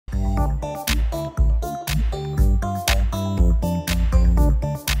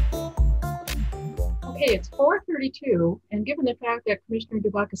Okay, it's 4:32, and given the fact that Commissioner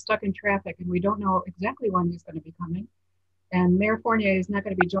Dubuck is stuck in traffic and we don't know exactly when he's going to be coming, and Mayor Fournier is not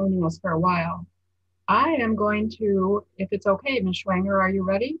going to be joining us for a while, I am going to, if it's okay, Ms. Schwanger, are you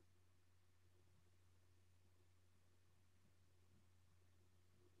ready?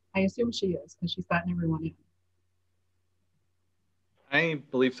 I assume she is, because she's gotten everyone in. I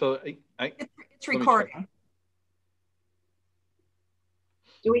believe so. It's recording.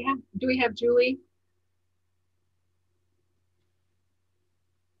 Do we have Julie?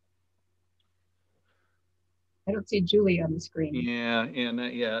 I don't see Julie on the screen. Yeah,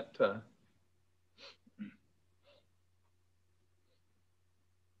 not yet.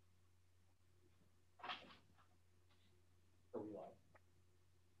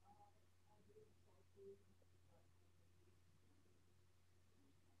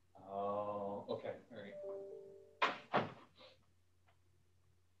 Oh, okay, all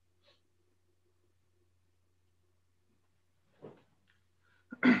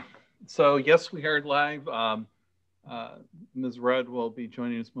right. So yes, we are live. Ms. Rudd will be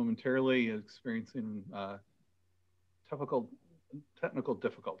joining us momentarily, experiencing technical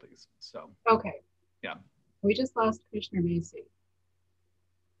difficulties. So okay, yeah, we just lost Commissioner Macy.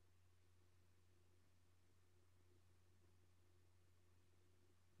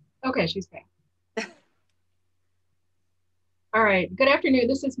 Okay, she's back. All right, good afternoon.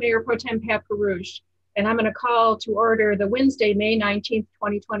 This is Mayor Pro Tem Pat Perush, and I'm going to call to order the Wednesday, May 19th,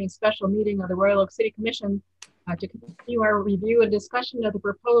 2020 special meeting of the Royal Oak City Commission to continue our review and discussion of the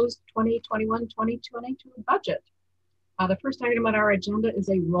proposed 2021-2022 budget. The first item on our agenda is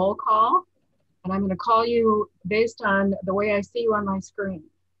a roll call, and I'm going to call you based on the way I see you on my screen.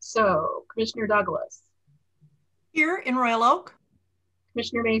 So, Commissioner Douglas. Here in Royal Oak.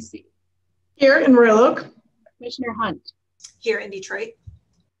 Commissioner Macy. Here in Royal Oak. Commissioner Hunt. Here in Detroit.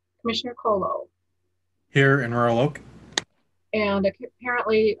 Commissioner Colo. Here in Royal Oak. And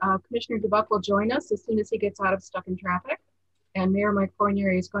apparently Commissioner Dubuck will join us as soon as he gets out of stuck in traffic. And Mayor Mike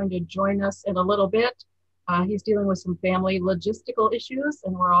Fournier is going to join us in a little bit. He's dealing with some family logistical issues,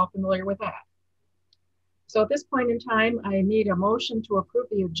 and we're all familiar with that. So at this point in time, I need a motion to approve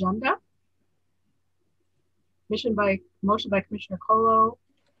the agenda. Motion by Commissioner Colo,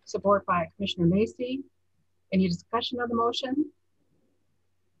 support by Commissioner Macy. Any discussion of the motion?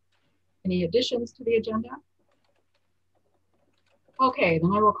 Any additions to the agenda? Okay,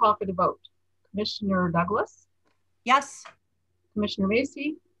 then I will call for the vote. Commissioner Douglas? Yes. Commissioner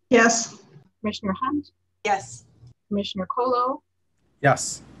Macy? Yes. Commissioner Hunt? Yes. Commissioner Colo?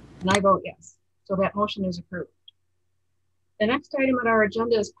 Yes. And I vote yes. So that motion is approved. The next item on our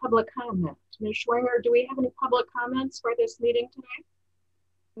agenda is public comment. Ms. Schwanger, do we have any public comments for this meeting today?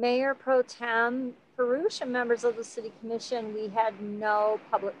 Mayor Pro Tem Perush and members of the City Commission, we had no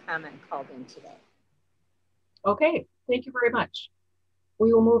public comment called in today. Okay, thank you very much.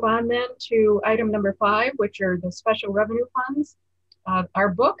 We will move on then to item number 5, which are the special revenue funds. Our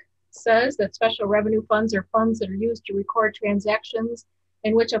book says that special revenue funds are funds that are used to record transactions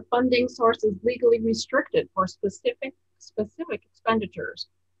in which a funding source is legally restricted for specific expenditures,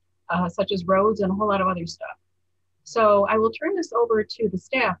 such as roads and a whole lot of other stuff. So I will turn this over to the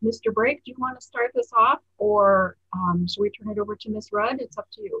staff. Mr. Brake, do you want to start this off, or should we turn it over to Ms. Rudd? It's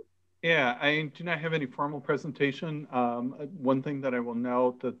up to you. Yeah, I do not have any formal presentation. One thing that I will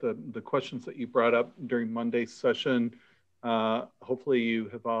note that the questions that you brought up during Monday's session, hopefully you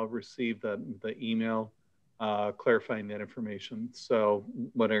have all received the email clarifying that information. So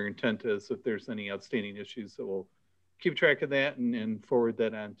what our intent is, if there's any outstanding issues, that we'll keep track of that and forward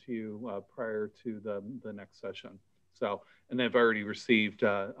that on to you prior to the next session. So, and I've already received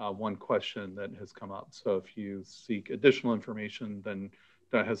one question that has come up. So if you seek additional information, then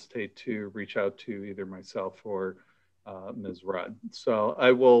don't hesitate to reach out to either myself or Ms. Rudd. So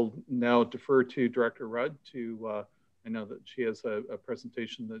I will now defer to Director Rudd to, I know that she has a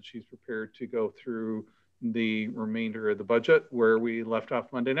presentation that she's prepared to go through the remainder of the budget where we left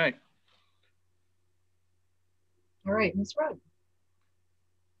off Monday night. All right, Ms. Rudd.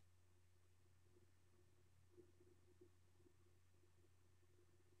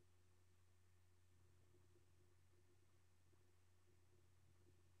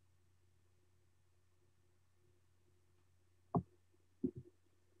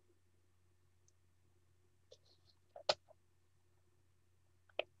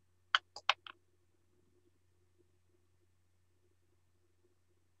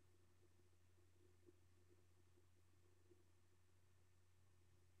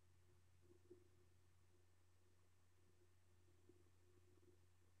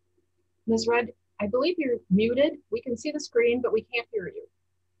 Ms. Rudd, I believe you're muted. We can see the screen, but we can't hear you.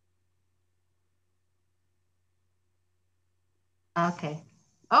 Okay.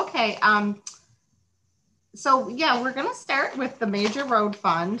 Okay. So yeah, we're gonna start with the major road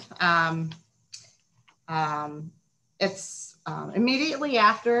fund. It's immediately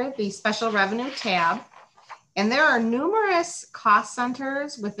after the special revenue tab. And there are numerous cost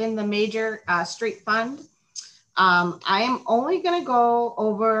centers within the major street fund. I am only going to go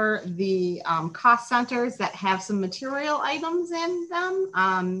over the cost centers that have some material items in them.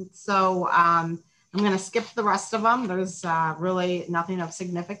 I'm going to skip the rest of them. There's really nothing of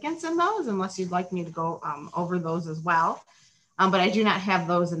significance in those unless you'd like me to go over those as well. But I do not have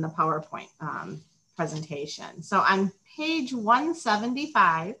those in the PowerPoint presentation. So on page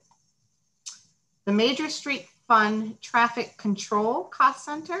 175, the Major Street Fund Traffic Control Cost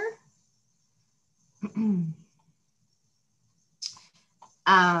Center.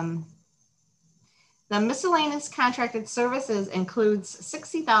 The miscellaneous contracted services includes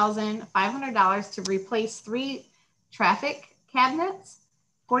 $60,500 to replace 3 traffic cabinets,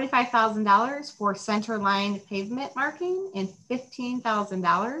 $45,000 for center line pavement marking, and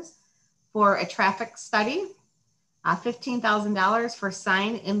 $15,000 for a traffic study. $15,000 for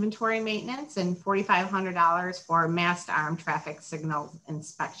sign inventory maintenance, and $4,500 for mast arm traffic signal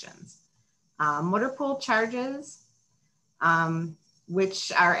inspections. Motor pool charges,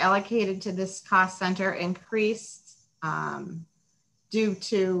 which are allocated to this cost center, increased due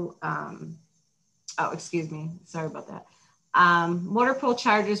to, sorry about that. Motor pool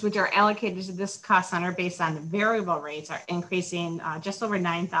charges, which are allocated to this cost center based on the variable rates, are increasing just over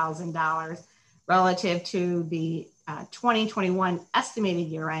 $9,000 relative to the 2021 estimated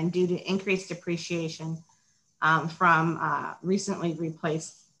year end due to increased depreciation from recently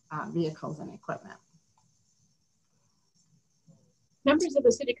replaced vehicles and equipment. Members of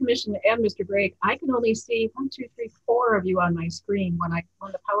the City Commission and Mr. Drake, I can only see 1, 2, 3, 4 of you on my screen when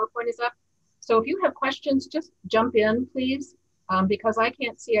the PowerPoint is up. So if you have questions, just jump in, please, because I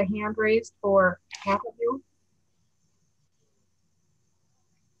can't see a hand raised for half of you.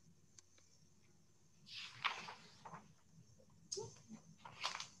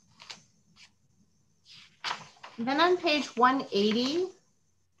 And then on page 180,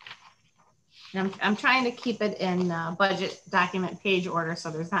 and I'm trying to keep it in budget document page order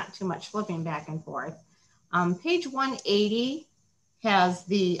so there's not too much flipping back and forth. Page 180 has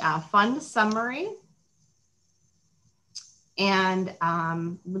the fund summary. And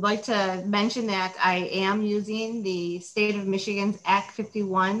would like to mention that I am using the State of Michigan's Act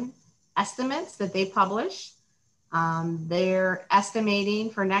 51 estimates that they publish. They're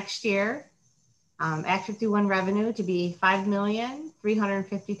estimating for next year Act 51 revenue to be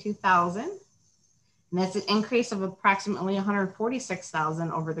 $5,352,000. And that's an increase of approximately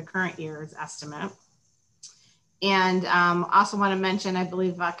 $146,000 over the current year's estimate. And also want to mention, I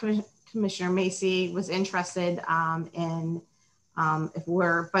believe Commissioner Macy was interested in if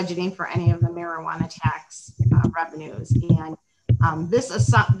we're budgeting for any of the marijuana tax revenues. And this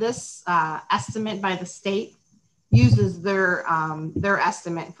estimate by the state uses their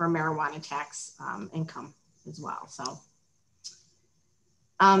estimate for marijuana tax income as well. So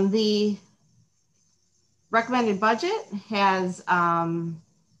the recommended budget has budgeted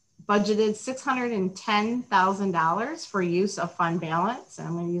 $610,000 for use of fund balance. And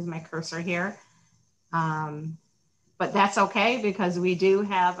I'm going to use my cursor here. But that's okay because we do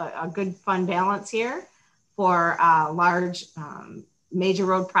have a good fund balance here for large major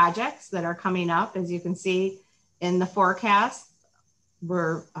road projects that are coming up. As you can see in the forecast,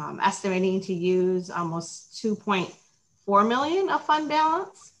 we're estimating to use almost $2.4 million of fund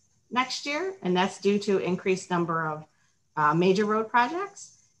balance next year. And that's due to increased number of major road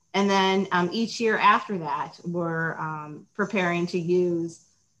projects. And then each year after that, we're preparing to use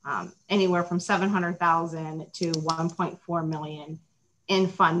anywhere from $700,000 to $1.4 million in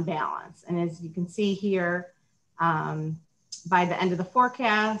fund balance. And as you can see here, by the end of the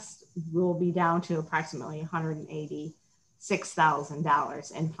forecast, we'll be down to approximately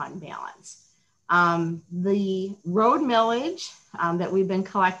 $186,000 in fund balance. The road millage that we've been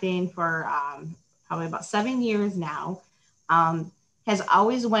collecting for probably about 7 years now has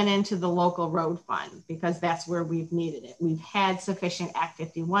always went into the local road fund because that's where we've needed it. We've had sufficient Act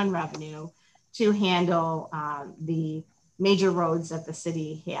 51 revenue to handle the major roads that the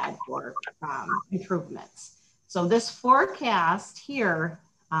city had for improvements. So this forecast here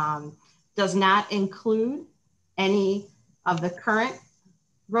does not include any of the current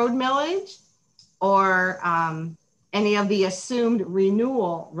road millage or any of the assumed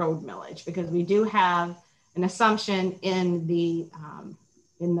renewal road millage, because we do have an assumption in the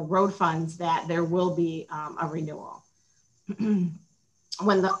road funds that there will be a renewal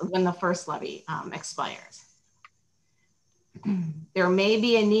when the first levy expires. There may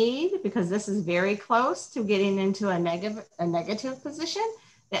be a need, because this is very close to getting into a negative position,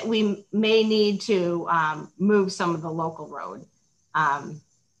 that we may need to move some of the local road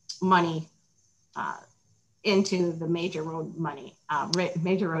money into the major road money,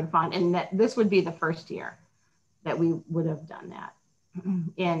 major road fund. And that this would be the first year that we would have done that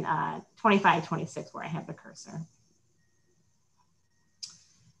in 25, 26, where I have the cursor.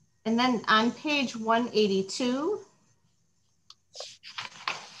 And then on page 182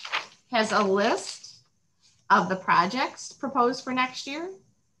 has a list of the projects proposed for next year.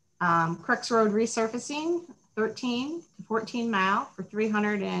 Crooks Road resurfacing, 13 to 14 mile for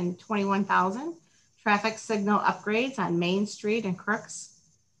 $321,000. Traffic signal upgrades on Main Street and Crooks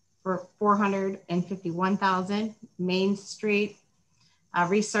for $451,000. Main Street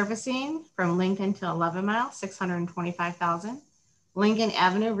resurfacing from Lincoln to 11 Mile, $625,000. Lincoln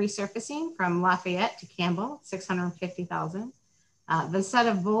Avenue resurfacing from Lafayette to Campbell, $650,000.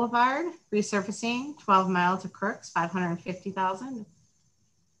 Vincetta Boulevard resurfacing 12 Mile to Crooks, $550,000.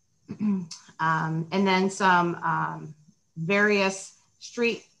 And then some various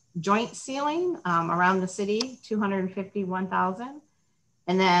street joint sealing around the city, $251,000.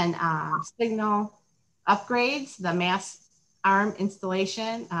 And then signal upgrades, the mass arm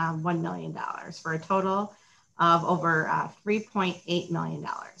installation, $1 million for a total of over $3.8 million.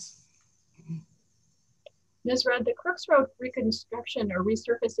 Ms. Rudd, the Crooks Road reconstruction or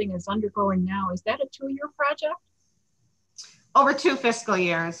resurfacing is undergoing now. Is that a 2-year project? Over 2 fiscal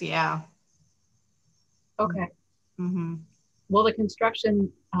years, yeah. Okay. Mm-hmm. Will the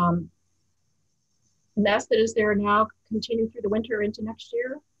construction mess that is there now continue through the winter into next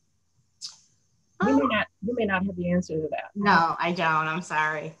year? You may not have the answer to that. No, I don't. I'm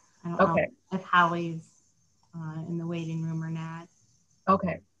sorry. I don't Okay. know if Holly's in the waiting room or not.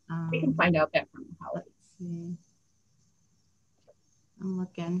 Okay. We can find out that from Holly. Let's see. I'm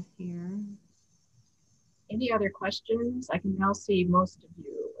looking here. Any other questions? I can now see most of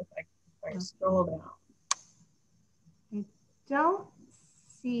you if I scroll down. I don't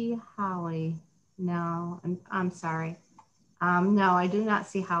see Holly. No, I'm sorry. No, I do not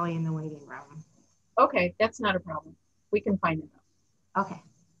see Holly in the waiting room. Okay, that's not a problem. We can find it out. Okay.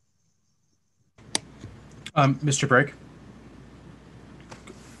 Mr. Brake,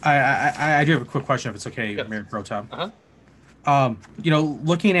 I do have a quick question, if it's okay, Yes. Mayor Pro Tem. Uh-huh. You know,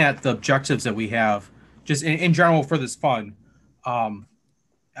 looking at the objectives that we have, just in general for this fund,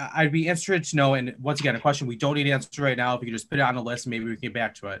 I'd be interested to know, and once again, a question we don't need to answer right now, if you could just put it on the list and maybe we can get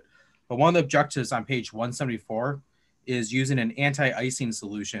back to it. But one of the objectives on page 174 is using an anti-icing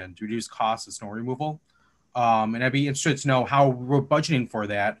solution to reduce costs of snow removal. And I'd be interested to know how we're budgeting for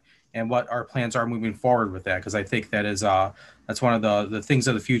that and what our plans are moving forward with that, because I think that is that's one of the things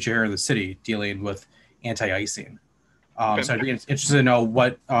of the future here in the city, dealing with anti-icing. Okay. So I'd be interested to know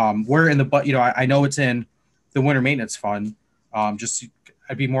what where in the you know, I know it's in the winter maintenance fund. Just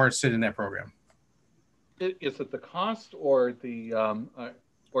I'd be more interested in that program. Is it the cost or the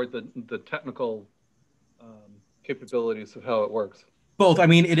technical capabilities of how it works? Both. I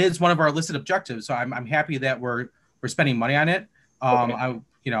mean, it is one of our listed objectives, so I'm happy that we're spending money on it. Okay.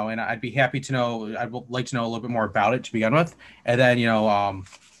 And I'd be happy to know. I'd like to know a little bit more about it to begin with, and then the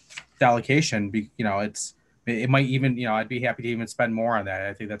allocation. It might even I'd be happy to even spend more on that.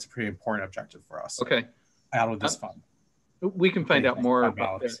 I think that's a pretty important objective for us. Okay. Out of this fund, we can find out more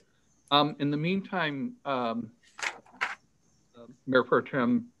about that. In the meantime, Mayor Pro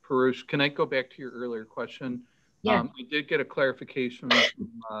Tem Perush, can I go back to your earlier question? Yeah. I did get a clarification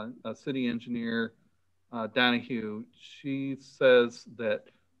from City Engineer Donahue. She says that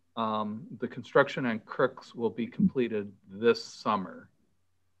the construction on Crooks will be completed this summer.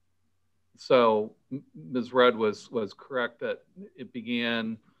 So Ms. Rudd was correct that it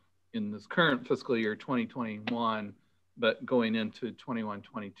began in this current fiscal year 2021, but going into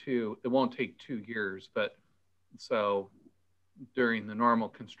 21-22, it won't take 2 years, but so during the normal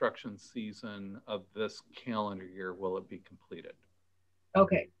construction season of this calendar year, will it be completed?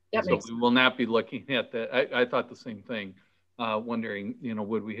 Okay, that makes sense. We will not be looking at that. I thought the same thing, wondering,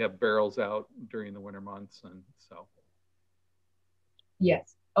 would we have barrels out during the winter months? And so.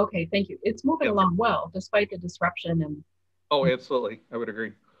 Yes. Okay, thank you. It's moving along well, despite the disruption. And oh, absolutely. I would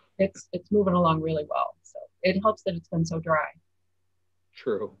agree. It's moving along really well. So it helps that it's been so dry.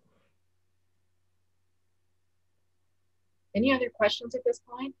 True. Any other questions at this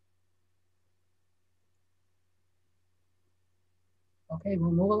point? Okay,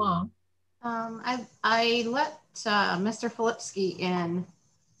 we'll move along. I let Mr. Filipski in.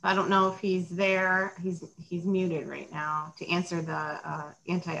 I don't know if he's there. He's muted right now to answer the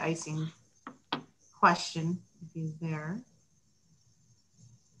anti-icing question, if he's there.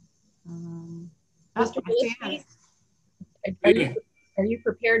 Mr. I see Felicity, it. are you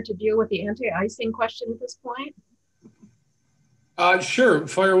prepared to deal with the anti-icing question at this point? Sure,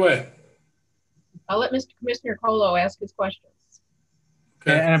 fire away. I'll let Mr. Commissioner Colo ask his questions.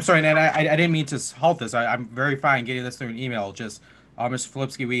 Okay. And I'm sorry, Ned, I didn't mean to halt this. I'm very fine getting this through an email. Just, Mr.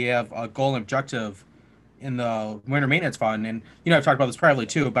 Filipski, we have a goal and objective in the winter maintenance fund, and I've talked about this privately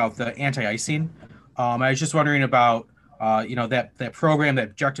too about the anti-icing. I was just wondering about that program, that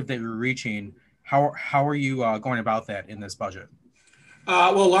objective that you're reaching. How are you going about that in this budget?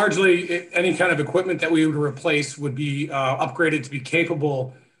 Well, largely any kind of equipment that we would replace would be upgraded to be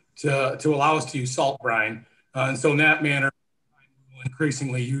capable to allow us to use salt brine. And so in that manner, we'll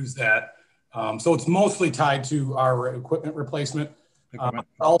increasingly use that. So it's mostly tied to our equipment replacement.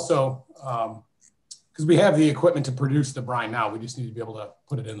 Also, because we have the equipment to produce the brine now, we just need to be able to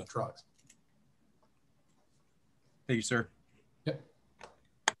put it in the trucks. Thank you, sir. Yep.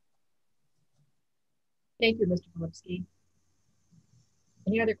 Thank you, Mr. Filipski.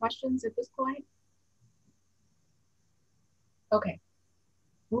 Any other questions at this point? Okay,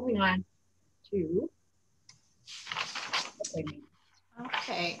 moving on to.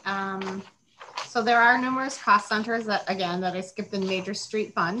 Okay, so there are numerous cost centers that I skipped in major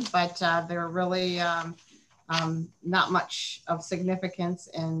street fund, but they're really not much of significance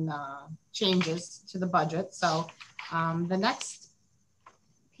in changes to the budget. So the next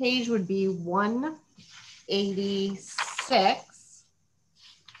page would be 186.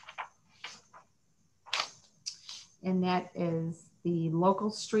 And that is the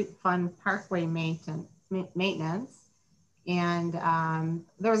local street fund parkway maintenance. And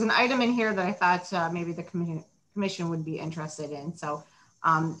there was an item in here that I thought maybe the commission would be interested in. So,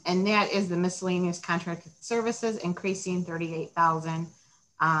 and that is the miscellaneous contracted services increasing 38,000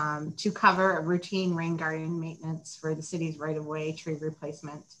 to cover a routine rain garden maintenance for the city's right-of-way tree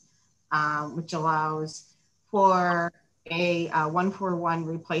replacement, which allows for a 1-for-1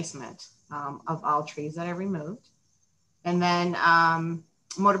 replacement of all trees that are removed. And then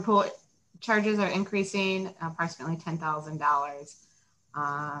motor pool charges are increasing approximately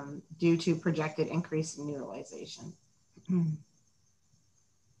 $10,000 due to projected increase in utilization.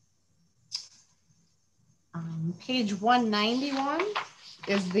 Page 191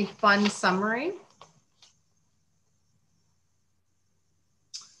 is the fund summary.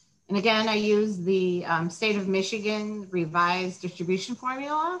 And again, I use the state of Michigan revised distribution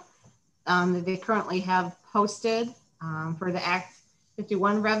formula that they currently have posted for the Act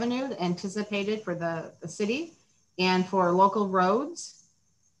 51 revenue anticipated for the city, and for local roads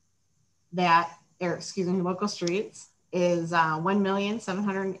local streets is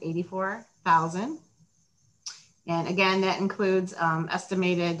 1,784,000. And again, that includes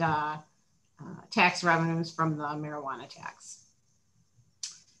estimated tax revenues from the marijuana tax.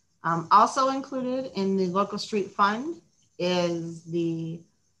 Also included in the local street fund is the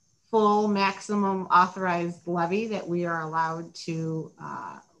full maximum authorized levy that we are allowed to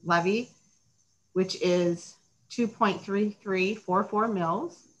levy, which is 2.3344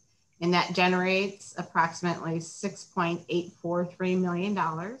 mils, and that generates approximately $6.843 million.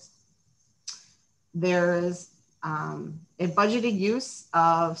 There is a budgeted use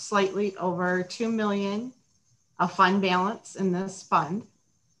of slightly over 2 million of fund balance in this fund.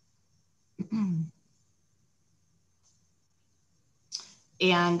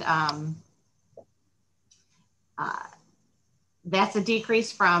 And that's a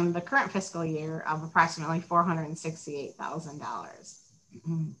decrease from the current fiscal year of approximately $468,000.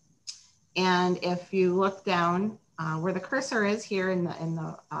 And if you look down where the cursor is here in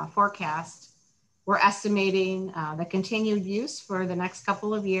the forecast, we're estimating the continued use for the next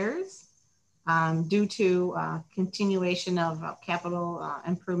couple of years due to continuation of capital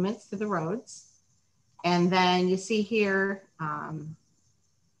improvements to the roads. And then you see here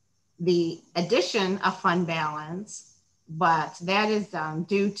the addition of fund balance, but that is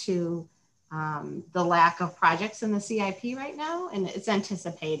due to the lack of projects in the CIP right now, and it's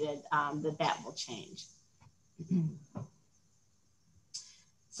anticipated that will change.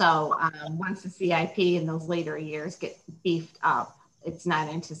 So once the CIP in those later years get beefed up, it's not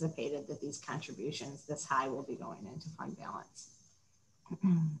anticipated that these contributions this high will be going into fund balance.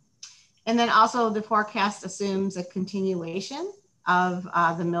 And then also the forecast assumes a continuation of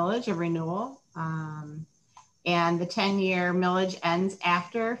the millage, a renewal, and the 10-year millage ends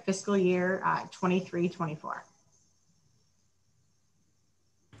after fiscal year 23-24.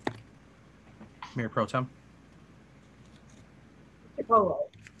 Mayor Pro Tem.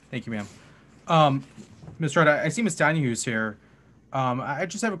 Thank you, ma'am. Mr. Wright, I see Ms. Donahue's here. I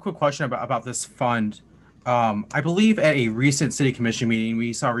just have a quick question about this fund. I believe at a recent city commission meeting,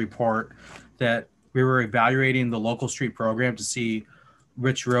 we saw a report that we were evaluating the local street program to see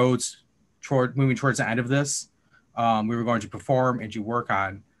which roads moving towards the end of this, we were going to perform and do work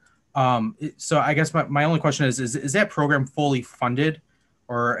on. So I guess my only question is that program fully funded,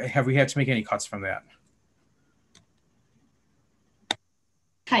 or have we had to make any cuts from that?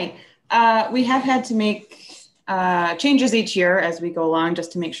 Hi, we have had to make changes each year as we go along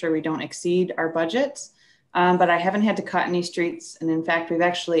just to make sure we don't exceed our budgets. But I haven't had to cut any streets. And in fact, we've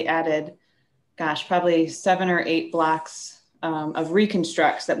actually added, gosh, probably 7 or 8 blocks of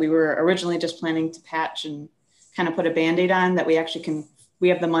reconstructs that we were originally just planning to patch and kind of put a Band-Aid on, that we actually we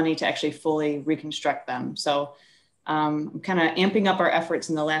have the money to actually fully reconstruct them. So I'm kind of amping up our efforts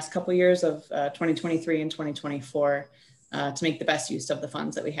in the last couple of years of 2023 and 2024 to make the best use of the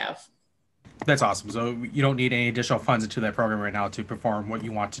funds that we have. That's awesome. So you don't need any additional funds into that program right now to perform what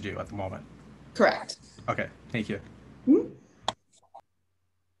you want to do at the moment. Correct. Okay, thank you. Mm-hmm.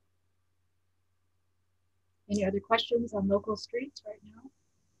 Any other questions on local streets right now?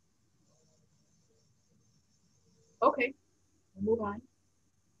 Okay, we'll move on.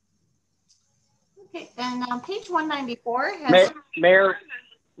 Okay, and page 194 has... Mayor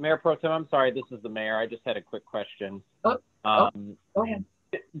Pro Tem, I'm sorry, this is the mayor. I just had a quick question. Go ahead.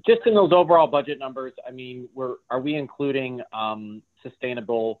 Just in those overall budget numbers, I mean, are we including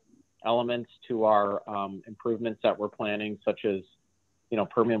sustainable elements to our improvements that we're planning, such as, you know,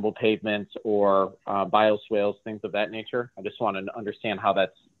 permeable pavements or bioswales, things of that nature? I just want to understand how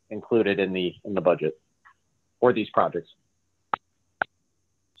that's included in the budget for these projects.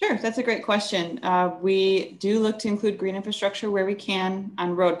 Sure, that's a great question. We do look to include green infrastructure where we can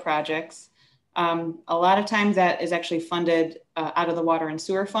on road projects. A lot of times that is actually funded out of the water and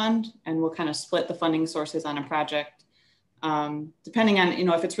sewer fund, and we'll kind of split the funding sources on a project. Depending on, you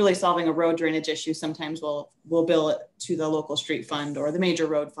know, if it's really solving a road drainage issue, sometimes we'll bill it to the local street fund or the major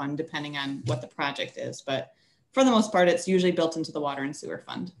road fund, depending on what the project is. But for the most part, it's usually built into the water and sewer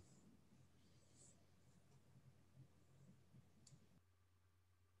fund.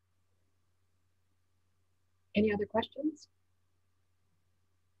 Any other questions?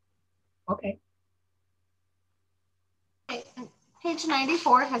 Okay. Page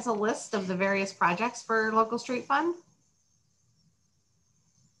 94 has a list of the various projects for local street fund.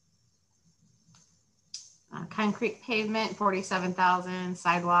 Concrete pavement, 47,000,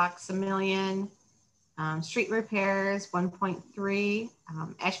 sidewalks, $1 million, street repairs, 1.3,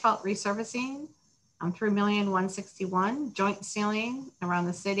 asphalt resurfacing, 3,161,000, joint sealing around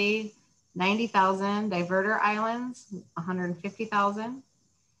the city, 90,000, diverter islands, 150,000,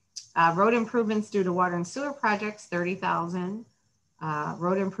 road improvements due to water and sewer projects, 30,000,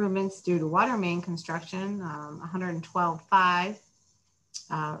 road improvements due to water main construction, 112,500,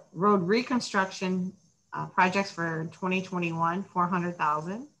 road reconstruction projects for 2021,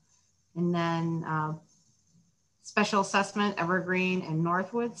 400,000, and then special assessment Evergreen and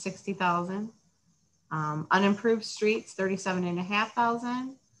Northwood, 60,000, unimproved streets,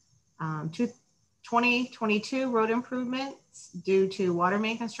 37,500, 2022 road improvements due to water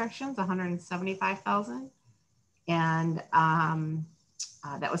main constructions, 175,000, and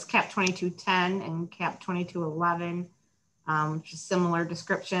that was cap 2210 and cap 2211, which is similar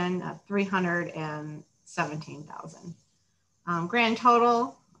description, 317,000. Grand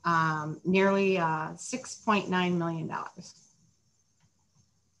total, nearly $6.9 million.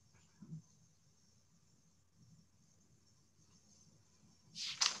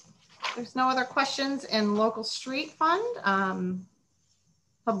 There's no other questions in local street fund.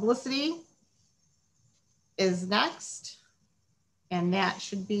 Publicity is next, and that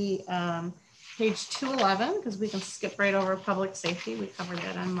should be page 211, because we can skip right over public safety. We covered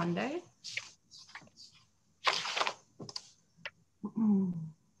that on Monday.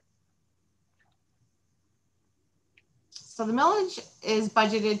 So the millage is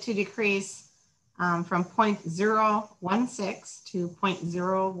budgeted to decrease from 0.016 to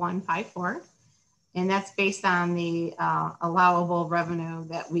 0.0154. And that's based on the allowable revenue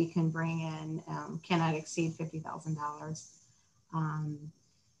that we can bring in, cannot exceed $50,000.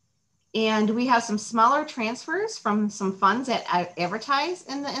 And we have some smaller transfers from some funds that I advertise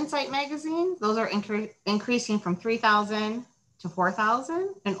in the Insight magazine. Those are increasing from 3,000 to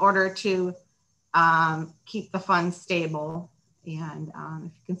 4,000 in order to keep the funds stable. And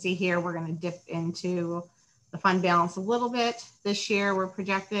if you can see here, we're going to dip into the fund balance a little bit. This year we're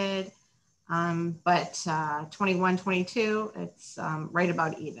projected, but 21, 22, it's right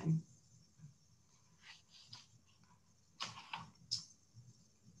about even.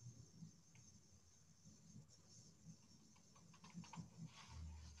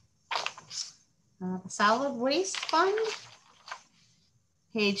 The solid waste fund,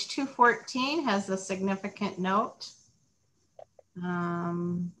 page 214 has a significant note.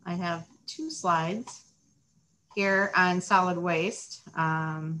 I have 2 slides here on solid waste.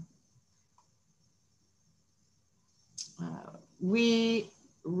 We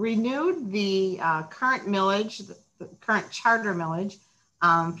renewed the current millage, the current charter millage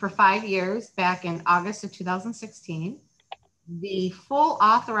for 5 years back in August of 2016. The full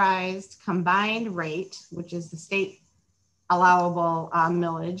authorized combined rate, which is the state allowable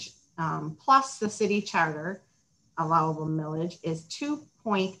millage, plus the city charter allowable millage, is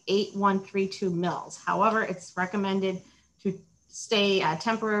 2.8132 mils. However, it's recommended to stay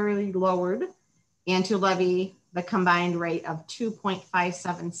temporarily lowered and to levy the combined rate of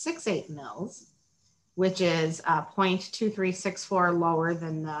 2.5768 mils, which is 0.2364 lower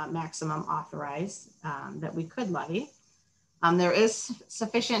than the maximum authorized that we could levy. There is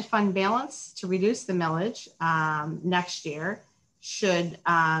sufficient fund balance to reduce the millage next year should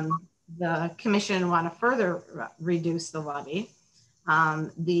the commission want to further reduce the levy.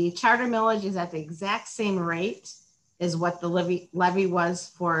 The charter millage is at the exact same rate as what the levy was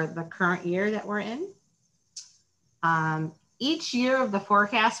for the current year that we're in. Each year of the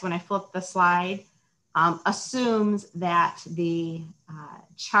forecast, when I flip the slide, assumes that the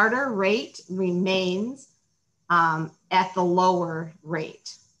charter rate remains at the lower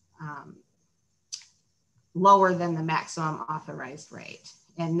rate, lower than the maximum authorized rate.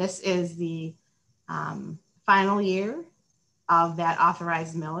 And this is the final year of that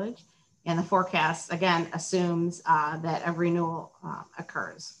authorized millage. And the forecast, again, assumes that a renewal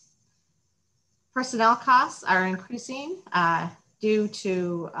occurs. Personnel costs are increasing due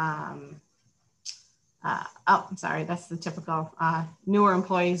to, oh, I'm sorry, that's the typical newer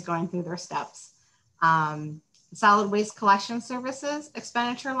employees going through their steps. Solid waste collection services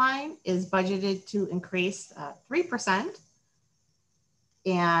expenditure line is budgeted to increase 3%.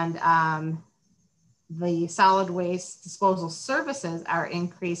 And the solid waste disposal services are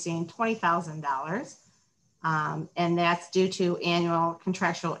increasing $20,000. And that's due to annual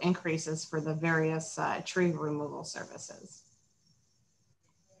contractual increases for the various tree removal services.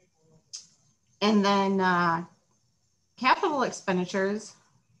 And then capital expenditures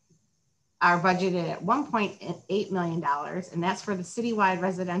are budgeted at $1.8 million, and that's for the citywide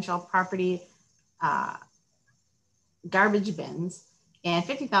residential property garbage bins, and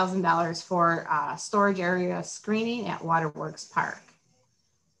 $50,000 for storage area screening at Waterworks Park.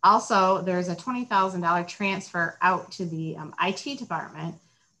 Also, there's a $20,000 transfer out to the IT department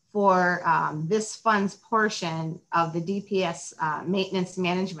for this fund's portion of the DPS maintenance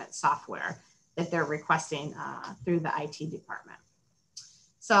management software that they're requesting through the IT department.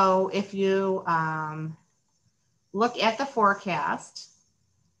 So if you look at the forecast,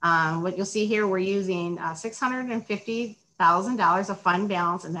 what you'll see here, we're using $650,000 of fund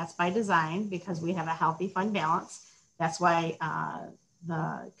balance, and that's by design because we have a healthy fund balance. That's why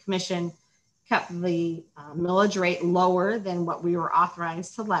the commission kept the millage rate lower than what we were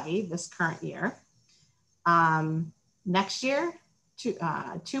authorized to levy this current year. Next year,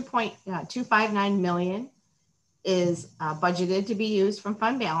 $2.259 million is budgeted to be used from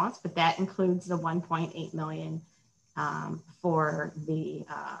fund balance, but that includes the $1.8 million for the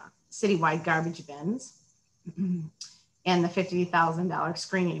citywide garbage bins and the $50,000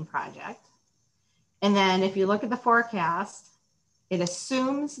 screening project. And then if you look at the forecast, it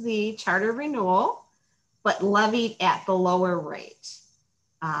assumes the charter renewal, but levied at the lower rate.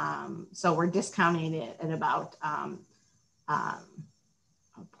 So we're discounting it at about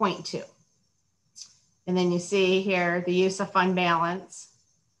 0.2. And then you see here the use of fund balance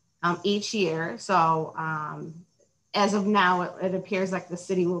each year. So as of now, it appears like the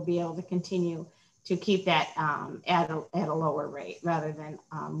city will be able to continue to keep that at a lower rate rather than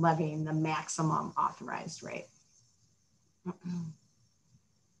levying the maximum authorized rate.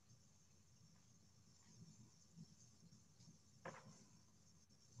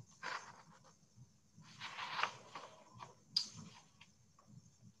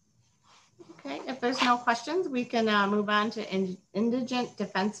 Okay, if there's no questions, we can move on to Indigent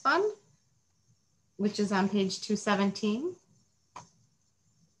Defense Fund, which is on page 217.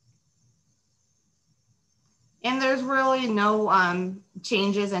 And there's really no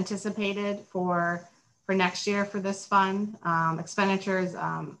changes anticipated for next year for this fund. Expenditures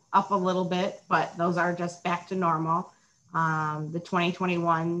up a little bit, but those are just back to normal. The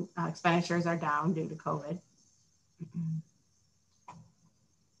 2021 expenditures are down due to COVID.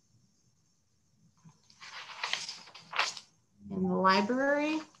 And the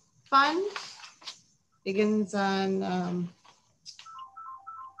library fund begins on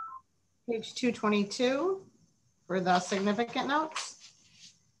Page 222 for the significant notes.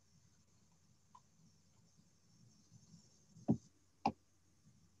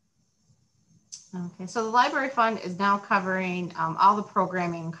 Okay, so the library fund is now covering all the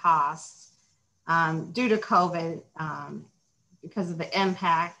programming costs due to COVID because of the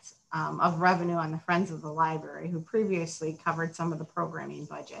impact of revenue on the Friends of the Library, who previously covered some of the programming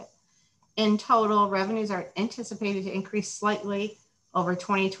budget. In total, revenues are anticipated to increase slightly over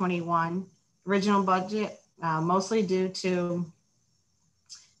 2021 original budget, mostly due to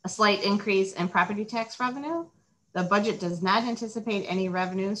a slight increase in property tax revenue. The budget does not anticipate any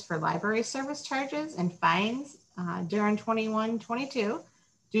revenues for library service charges and fines during 21-22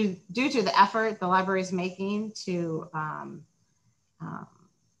 due to the effort the library is making to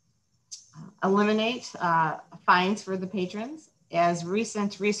eliminate fines for the patrons, as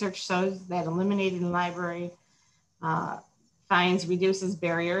recent research shows that eliminating library fines reduces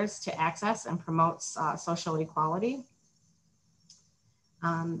barriers to access and promotes social equality.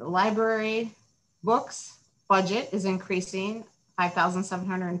 The library books budget is increasing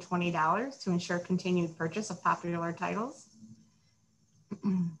 $5,720 to ensure continued purchase of popular titles.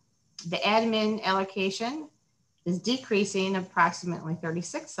 The admin allocation is decreasing approximately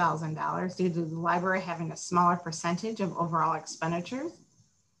 $36,000 due to the library having a smaller percentage of overall expenditures.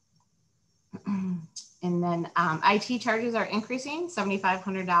 And then IT charges are increasing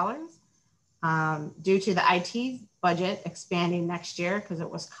 $7,500 due to the IT budget expanding next year because it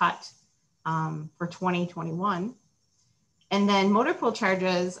was cut for 2021. And then motor pool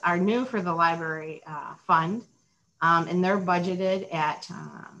charges are new for the library fund, and they're budgeted at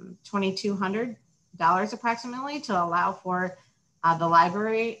 $2,200 approximately to allow for the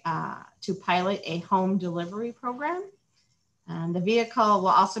library to pilot a home delivery program. And the vehicle will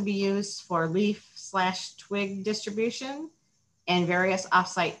also be used for leaf/twig distribution and various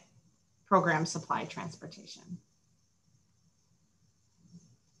offsite program supply transportation.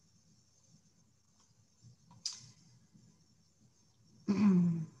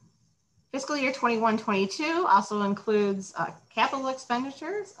 Fiscal year 21-22 also includes capital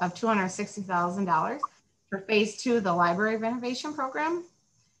expenditures of $260,000 for phase 2 of the library renovation program.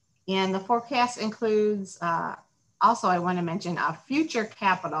 And the forecast includes also, I want to mention future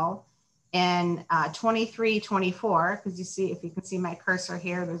capital in 23-24, because you see, if you can see my cursor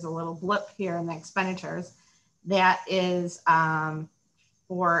here, there's a little blip here in the expenditures. That is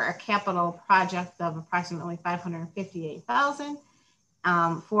for a capital project of approximately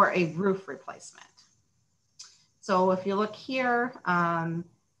 $558,000 for a roof replacement. So if you look here,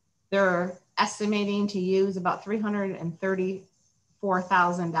 they're estimating to use about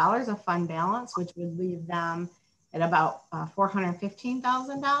 $334,000 of fund balance, which would leave them at about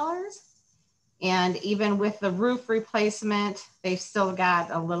 $415,000. And even with the roof replacement, they've still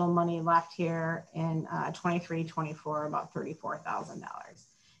got a little money left here in 23-24, about $34,000.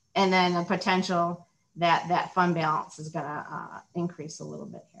 And then the potential that fund balance is going to increase a little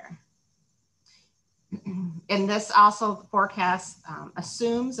bit here. And this also forecast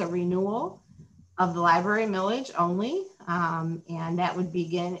assumes a renewal of the library millage only, and that would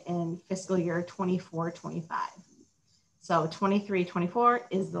begin in fiscal year 24-25. So 23-24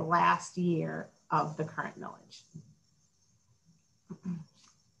 is the last year of the current millage.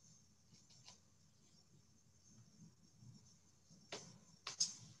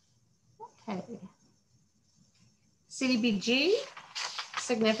 Okay. CDBG,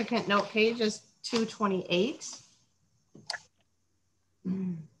 significant note page is 228.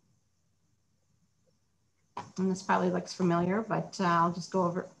 And this probably looks familiar, but I'll just go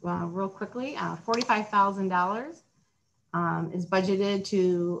over it real quickly. $45,000 is budgeted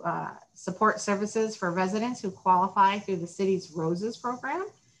to support services for residents who qualify through the city's ROSES program,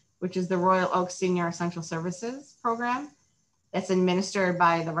 which is the Royal Oak Senior Essential Services program. That's administered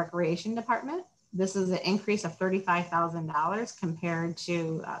by the Recreation Department. This is an increase of $35,000 compared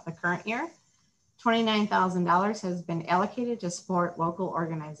to the current year. $29,000 has been allocated to support local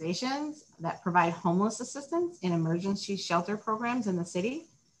organizations that provide homeless assistance in emergency shelter programs in the city.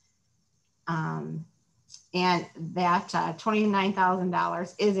 And that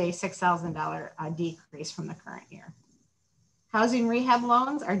 $29,000 is a $6,000 decrease from the current year. Housing rehab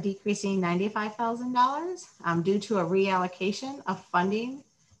loans are decreasing $95,000 due to a reallocation of funding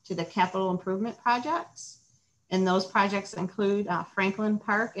to the capital improvement projects. And those projects include Franklin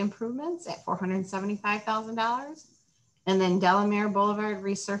Park improvements at $475,000, and then Delamere Boulevard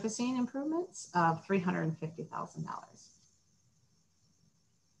resurfacing improvements of $350,000.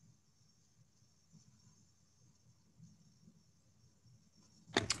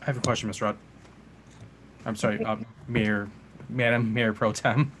 I have a question, Ms. Rudd. I'm sorry, Madam Mayor Pro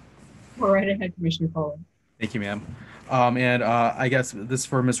Tem. Go right ahead, Commissioner Poland. Thank you, ma'am. I guess this is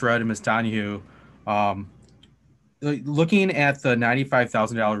for Ms. Rudd and Ms. Donahue. Um, Looking at the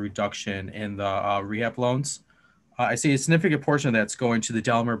 $95,000 reduction in the rehab loans, I see a significant portion of that's going to the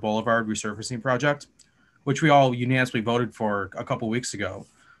Delamere Boulevard resurfacing project, which we all unanimously voted for a couple weeks ago.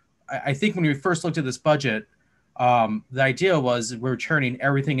 I think when we first looked at this budget, the idea was we're turning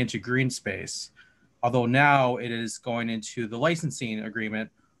everything into green space, although now it is going into the licensing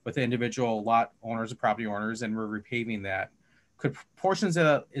agreement with the individual lot owners and property owners, and we're repaving that. Could portions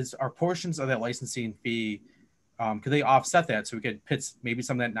of portions of that licensing fee, could they offset that so we could put maybe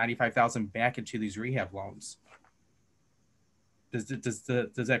some of that 95,000 back into these rehab loans? Does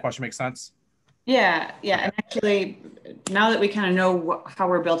that question make sense? Yeah. And actually, now that we kind of know how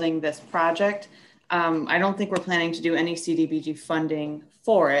we're building this project, I don't think we're planning to do any CDBG funding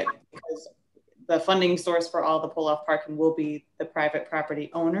for it, because the funding source for all the pull-off parking will be the private property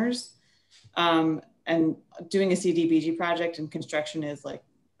owners. And doing a CDBG project and construction is like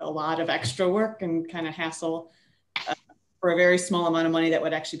a lot of extra work and kind of hassle for a very small amount of money that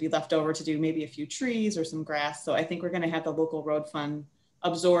would actually be left over to do maybe a few trees or some grass. So I think we're going to have the local road fund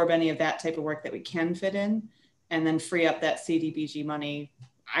absorb any of that type of work that we can fit in, and then free up that CDBG money.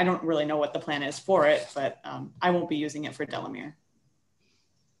 I don't really know what the plan is for it, but I won't be using it for Delamere.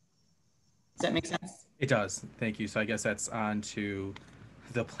 Does that make sense? It does. Thank you. So I guess that's on to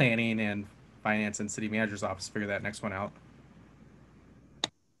the planning and finance and city manager's office to figure that next one out.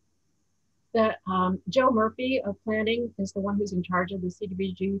 That Joe Murphy of planning is the one who's in charge of the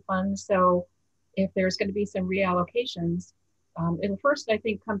CDBG funds. So if there's going to be some reallocations, it'll first, I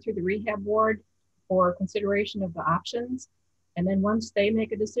think, come through the rehab board for consideration of the options. And then once they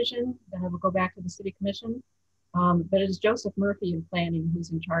make a decision, then it will go back to the city commission. But it is Joseph Murphy in planning who's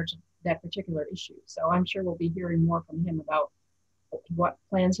in charge of that particular issue. So I'm sure we'll be hearing more from him about what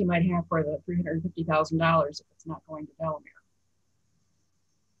plans he might have for the $350,000 if it's not going to Delamere.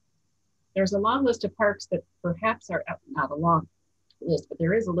 There's a long list of parks that perhaps are, not a long list, but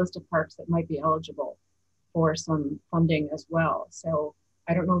there is a list of parks that might be eligible for some funding as well. So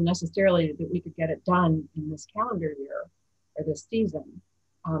I don't know necessarily that we could get it done in this calendar year or this season,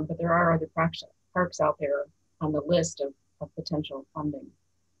 but there are other parks out there on the list of potential funding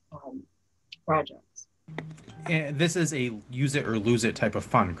projects. And this is a use it or lose it type of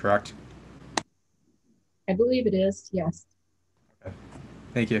fund, correct? I believe it is, yes. Okay.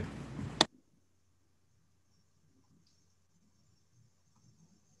 Thank you.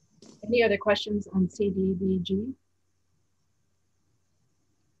 Any other questions on CDBG?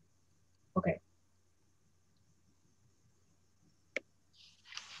 Okay.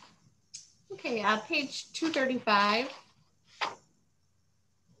 Okay, page 235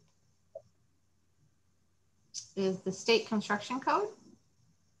 is the state construction code.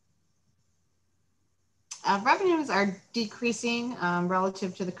 Revenues are decreasing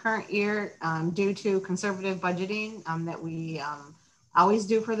relative to the current year due to conservative budgeting that we always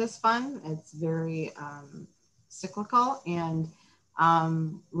do for this fund. It's very cyclical and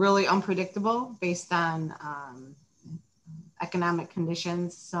really unpredictable based on economic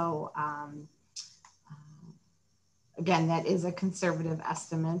conditions. So again, that is a conservative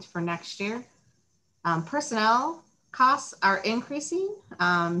estimate for next year. Personnel costs are increasing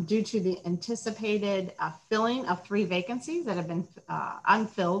due to the anticipated filling of 3 vacancies that have been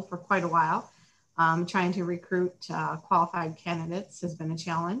unfilled for quite a while. Trying to recruit qualified candidates has been a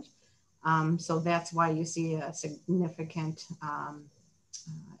challenge. So that's why you see a significant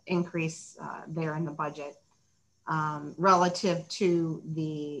increase there in the budget relative to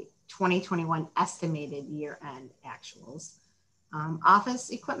the 2021 estimated year-end actuals. Office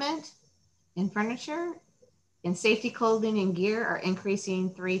equipment and furniture and safety clothing and gear are increasing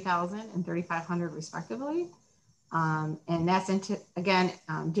 3,000 and 3,500 respectively. And that's again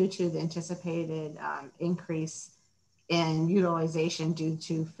due to the anticipated increase in utilization due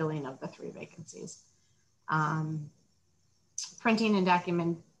to filling of the 3 vacancies. Printing and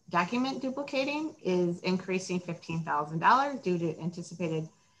document duplicating is increasing $15,000 due to anticipated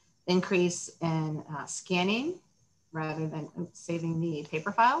increase in scanning rather than saving the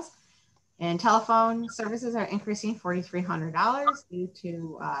paper files. And telephone services are increasing $4,300 due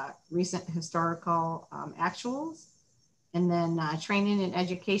to recent historical actuals. And then training and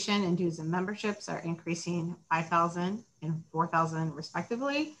education and dues and memberships are increasing $5,000 and $4,000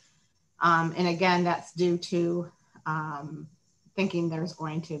 respectively. And again, that's due to thinking there's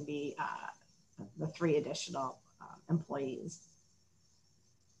going to be the 3 additional employees.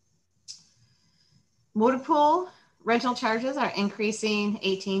 Motor pool rental charges are increasing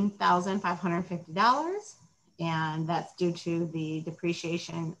 $18,550, and that's due to the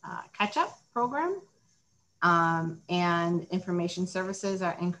depreciation catch-up program. And information services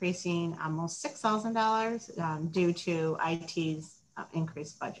are increasing almost $6,000 due to IT's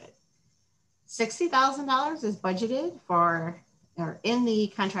increased budget. $60,000 is budgeted for, or in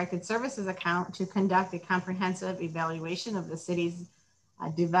the contracted services account, to conduct a comprehensive evaluation of the city's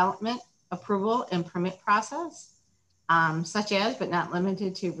development approval and permit process, such as, but not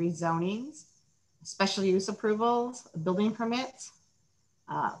limited to, rezonings, special use approvals, building permits,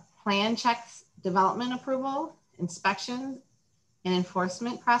 plan checks, development approval, inspections, and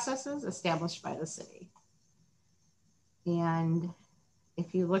enforcement processes established by the city. And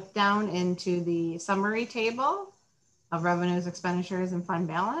if you look down into the summary table of revenues, expenditures, and fund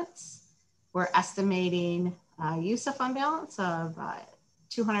balance, we're estimating use of fund balance of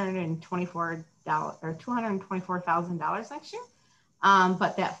 $224,000 next year,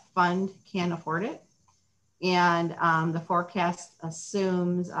 but that fund can afford it. And the forecast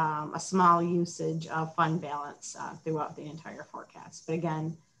assumes a small usage of fund balance throughout the entire forecast. But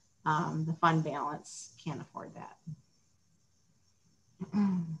again, the fund balance can't afford that.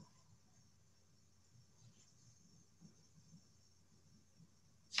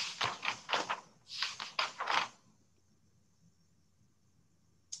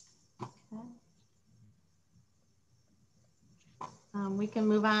 We can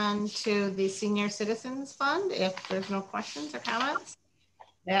move on to the Senior Citizens Fund if there's no questions or comments.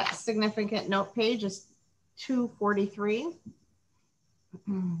 That significant note page is 243.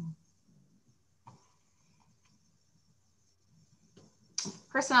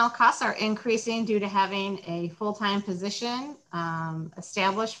 Personnel costs are increasing due to having a full-time position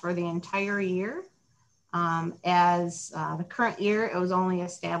established for the entire year. As the current year, it was only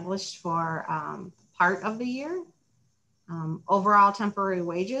established for part of the year. Overall temporary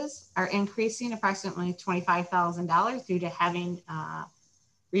wages are increasing approximately $25,000 due to having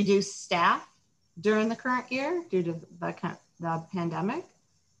reduced staff during the current year due to the pandemic.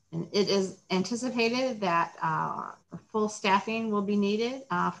 And it is anticipated that full staffing will be needed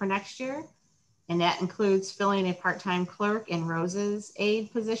for next year. And that includes filling a part-time clerk in Rose's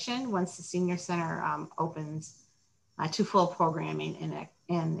aide position once the senior center opens to full programming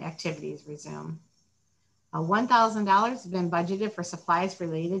and activities resume. $1,000 has been budgeted for supplies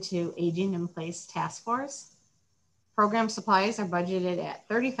related to Aging in Place Task Force. Program supplies are budgeted at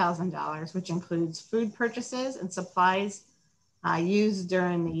 $30,000, which includes food purchases and supplies used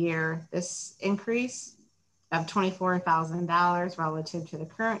during the year. This increase of $24,000 relative to the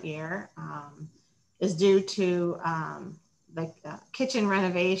current year is due to the kitchen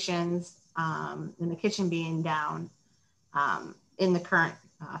renovations and the kitchen being down in the current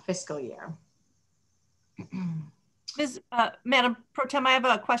fiscal year. Madam Pro Tem, I have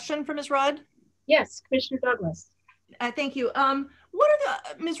a question for Ms. Rudd. Yes, Commissioner Douglas. Thank you. What are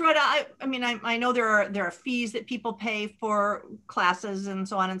the, Ms. Rudd, I mean, I know there are fees that people pay for classes and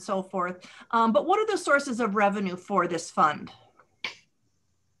so on and so forth, but what are the sources of revenue for this fund?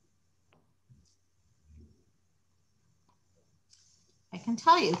 I can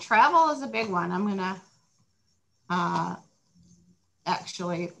tell you, travel is a big one. I'm gonna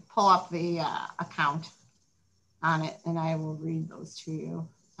actually pull up the account on it and I will read those to you.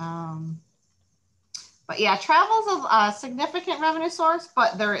 But yeah, travel is a significant revenue source,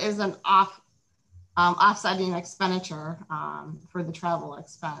 but there is an offsetting expenditure for the travel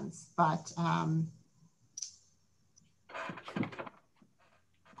expense. But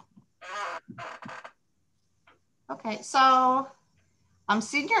okay, so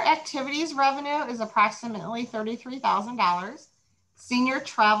senior activities revenue is approximately $33,000. Senior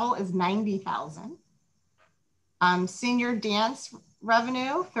travel is $90,000. Senior dance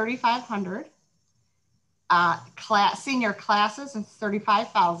revenue, $3,500. Senior classes is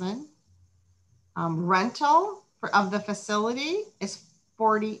 $35,000. Rental of the facility is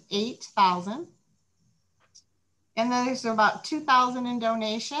 $48,000. And then there's about $2,000 in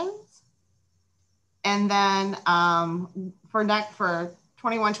donations. And then for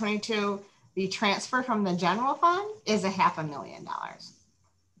 21-22, the transfer from the general fund is $500,000.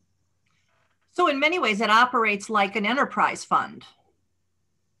 So in many ways, it operates like an enterprise fund.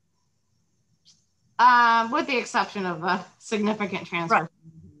 With the exception of a significant transfer. Right.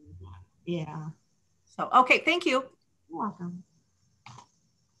 Yeah. So, okay, thank you. You're welcome.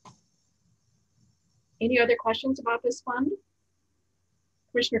 Any other questions about this fund?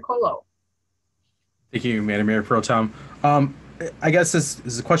 Commissioner Colo. Thank you, Madam Mayor Pro Tem. I guess this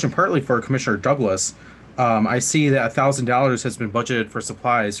is a question partly for Commissioner Douglas. I see that $1,000 has been budgeted for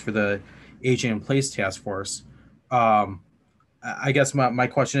supplies for the Aging in Place Task Force. I guess my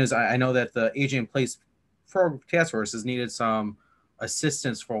question is, I know that the Aging in Place for task force has needed some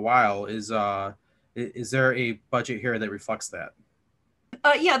assistance for a while. Is there a budget here that reflects that?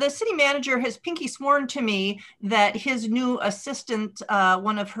 Yeah, the city manager has pinky sworn to me that his new assistant,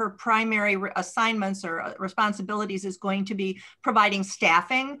 one of her primary assignments or responsibilities is going to be providing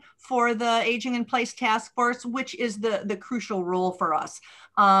staffing for the Aging in Place Task Force, which is the crucial role for us.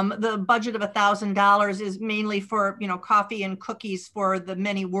 The budget of $1,000 is mainly for, coffee and cookies for the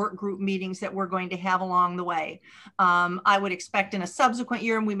many work group meetings that we're going to have along the way. I would expect in a subsequent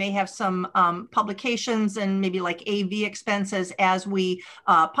year, we may have some publications and maybe like AV expenses as we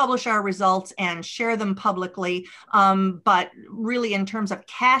publish our results and share them publicly. But really in terms of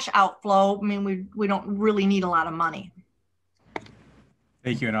cash outflow, I mean, we don't really need a lot of money.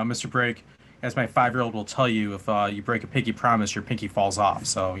 Thank you. And Mr. Brake, as my 5-year-old will tell you, if you break a pinky promise, your pinky falls off.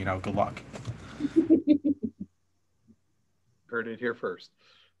 So, good luck. Heard it here first.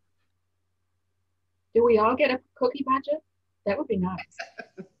 Do we all get a cookie budget? That would be nice.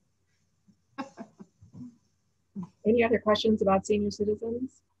 Any other questions about senior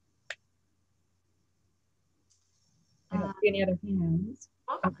citizens? I don't see any other hands.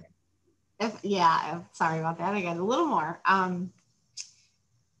 Okay. Sorry about that. I got a little more.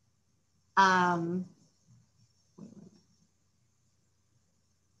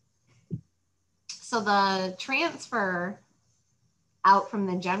 So the transfer out from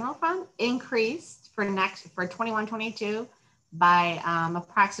the general fund increased for 21-22 by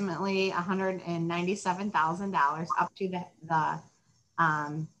approximately $197,000 up to the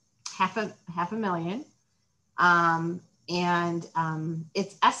half a million.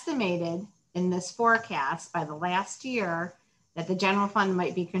 It's estimated in this forecast by the last year that the general fund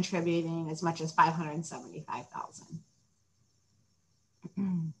might be contributing as much as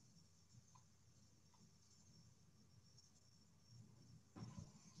 $575,000.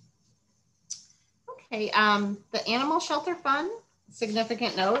 Okay, the animal shelter fund,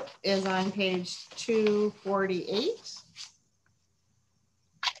 significant note, is on page 248.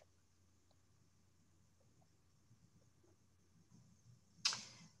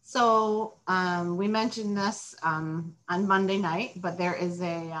 So we mentioned this on Monday night, but there is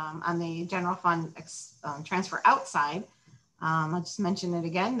on the general fund transfer outside. I'll just mention it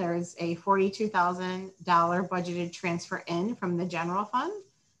again. There's a $42,000 budgeted transfer in from the general fund.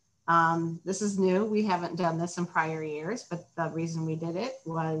 This is new. We haven't done this in prior years, but the reason we did it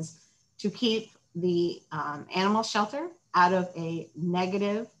was to keep the animal shelter out of a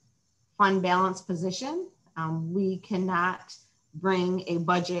negative fund balance position. We cannot bring a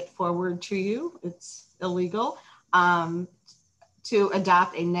budget forward to you. It's illegal to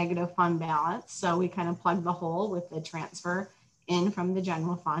adopt a negative fund balance. So we kind of plugged the hole with the transfer in from the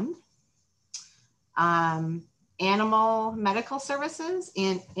general fund. Animal medical services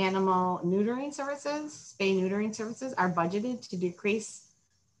and animal neutering services, spay neutering services are budgeted to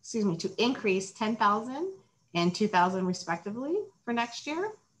increase 10,000 and 2,000 respectively for next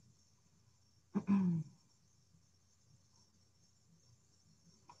year.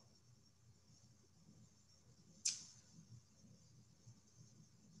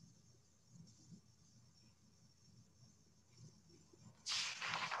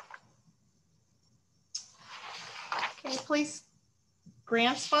 Okay, police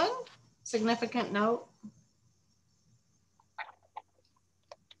grants fund, significant note.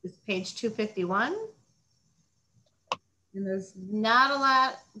 It's page 251. And there's not a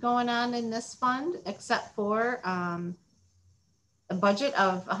lot going on in this fund except for a budget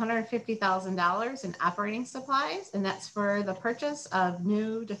of $150,000 in operating supplies. And that's for the purchase of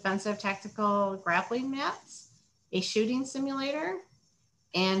new defensive tactical grappling mats, a shooting simulator,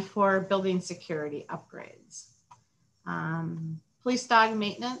 and for building security upgrades. Police dog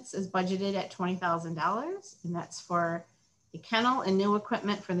maintenance is budgeted at $20,000, and that's for a kennel and new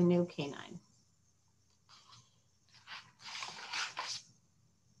equipment for the new canine.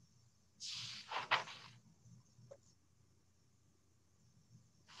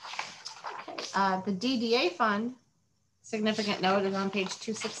 Okay, the DDA fund, significant note, is on page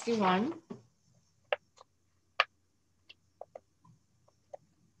 261.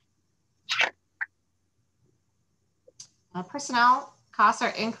 Personnel costs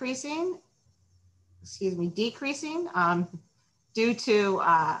are decreasing due to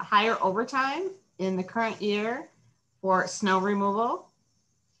higher overtime in the current year for snow removal.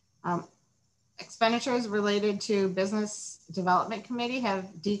 Expenditures related to business development committee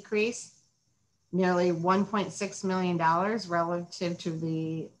have decreased nearly $1.6 million relative to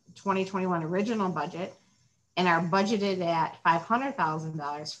the 2021 original budget and are budgeted at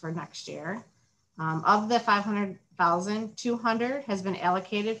 $500,000 for next year. Of the $500,000 $1,200 has been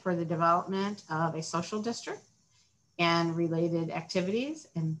allocated for the development of a social district and related activities,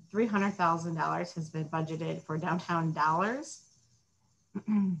 and $300,000 has been budgeted for downtown dollars.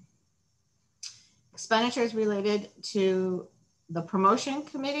 Expenditures related to the promotion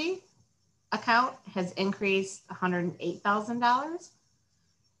committee account has increased $108,000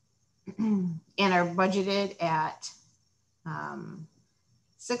 and are budgeted at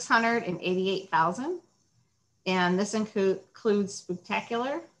 $688,000. And this includes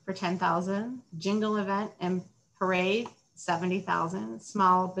spectacular for $10,000, jingle event and parade, $70,000,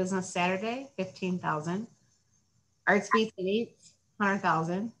 small business Saturday, $15,000, arts beats and eats,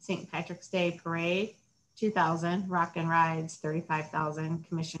 $100,000, St. Patrick's Day parade, $2,000, rock and rides, $35,000,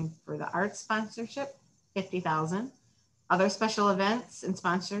 commission for the arts sponsorship, $50,000, other special events and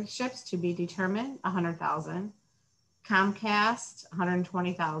sponsorships to be determined, $100,000, Comcast,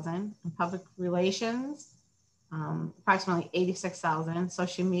 $120,000, and public relations, approximately $86,000,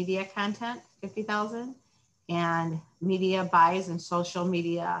 social media content, $50,000, and media buys and social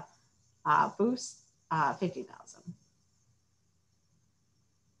media boosts, $50,000.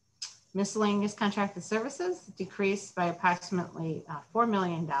 Miscellaneous contracted services decreased by approximately $4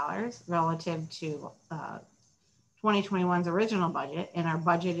 million relative to 2021's original budget and are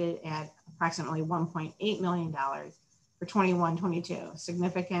budgeted at approximately $1.8 million for 21-22.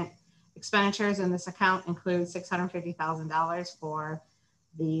 Significant expenditures in this account include $650,000 for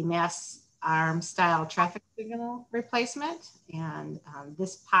the mass arm style traffic signal replacement, and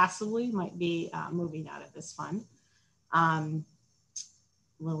this possibly might be moving out of this fund.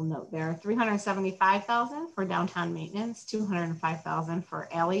 Little note there, $375,000 for downtown maintenance, $205,000 for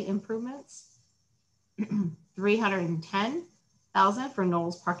alley improvements, $310,000 for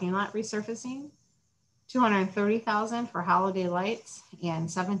Knowles parking lot resurfacing, $230,000 for holiday lights, and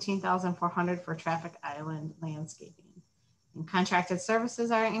 $17,400 for traffic island landscaping. And contracted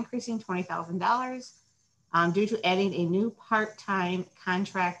services are increasing $20,000 due to adding a new part-time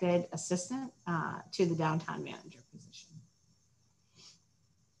contracted assistant to the downtown manager position.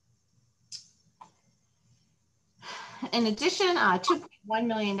 In addition, $2.1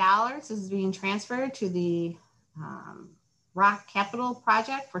 million is being transferred to the WROK capital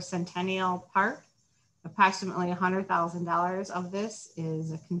project for Centennial Park. Approximately $100,000 of this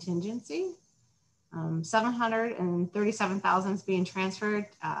is a contingency. $737,000 is being transferred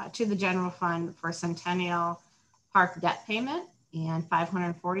to the general fund for Centennial Park debt payment, and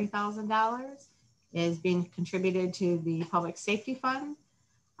 $540,000 is being contributed to the public safety fund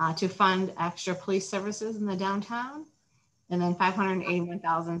to fund extra police services in the downtown. And then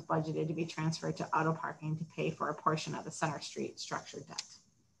 $581,000 is budgeted to be transferred to auto parking to pay for a portion of the Center Street structured debt.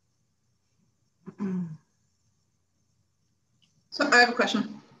 So I have a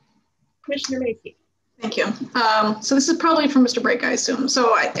question. Commissioner Macy. Thank you. So this is probably for Mr. Brake, I assume.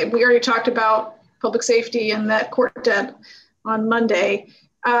 So we already talked about public safety and that court debt on Monday.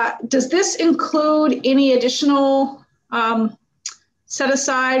 Does this include any additional set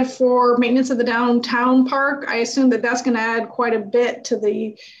aside for maintenance of the downtown park? I assume that that's going to add quite a bit to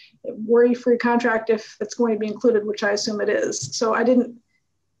the worry-free contract if it's going to be included, which I assume it is. So I didn't,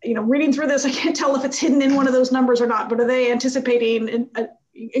 reading through this, I can't tell if it's hidden in one of those numbers or not, but are they anticipating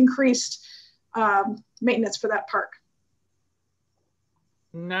increased maintenance for that park?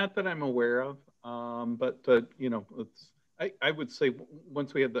 Not that I'm aware of, but I would say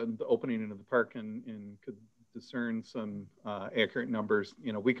once we have the opening into the park and could discern some accurate numbers,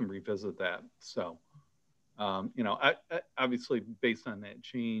 we can revisit that. So, obviously based on that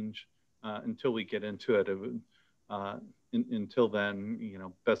change, until we get into it, until then,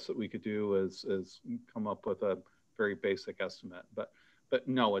 best that we could do is come up with a very basic estimate. But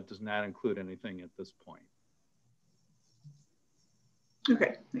no, it does not include anything at this point.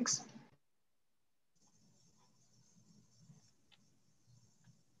 Okay, thanks.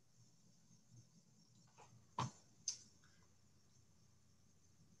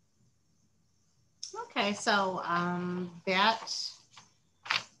 Okay, so that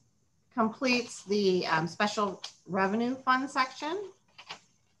completes the special revenue fund section.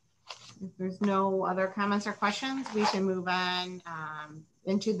 If there's no other comments or questions, we can move on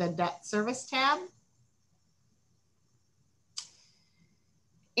into the debt service tab.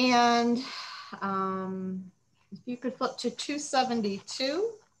 And if you could flip to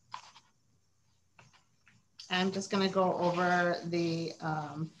 272. I'm just going to go over the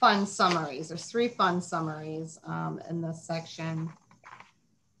fund summaries. There's 3 fund summaries in this section.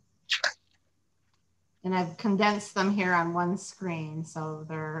 And I've condensed them here on one screen. So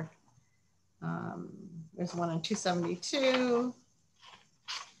there's one on 272,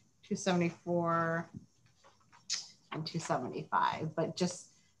 274, and 275. But just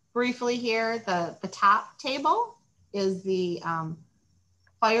briefly here, the top table is the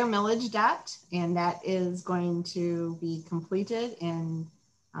fire millage debt, and that is going to be completed in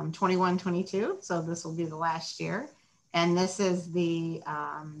 21-22. So this will be the last year. And this is the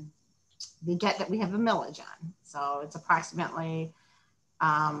debt that we have a millage on. So it's approximately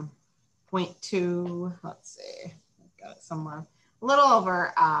 0.2, let's see, I've got it somewhere, a little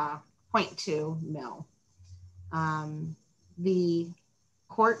over 0.2 mil. The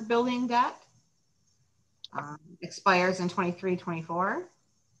court building debt expires in 23-24,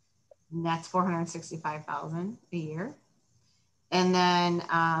 and that's $465,000 a year. And then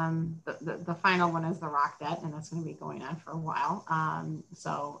the final one is the WROK debt, and that's going to be going on for a while.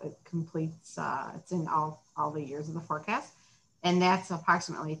 So it completes, it's in all the years of the forecast, and that's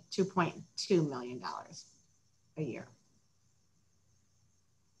approximately $2.2 million a year.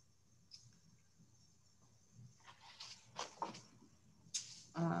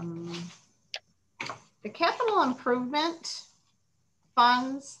 The capital improvement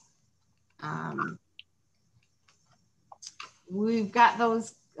funds, we've got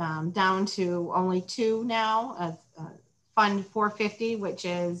those down to only two now. Fund 450, which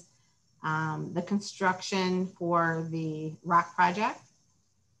is the construction for the WROK project.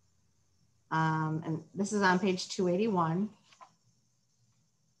 And this is on page 281.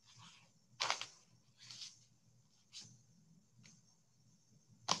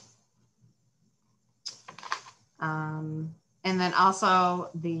 And then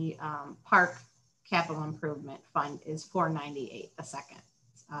also the park capital improvement fund is 498, the second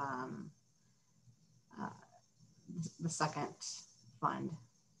fund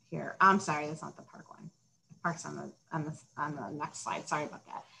here. I'm sorry, that's not the park one. The park's on the next slide. Sorry about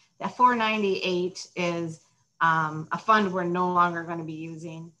that. That 498 is a fund we're no longer going to be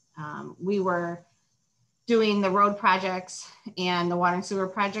using. We were doing the road projects and the water and sewer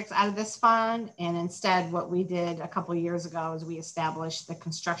projects out of this fund. And instead, what we did a couple of years ago is we established the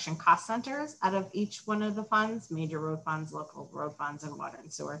construction cost centers out of each one of the funds, major road funds, local road funds, and water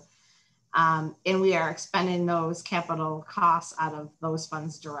and sewer. And we are expending those capital costs out of those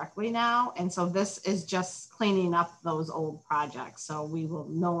funds directly now. And so this is just cleaning up those old projects. So we will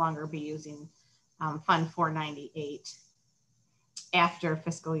no longer be using Fund 498 after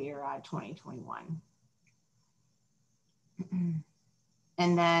fiscal year 2021.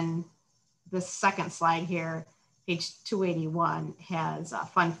 And then the second slide here, page 281, has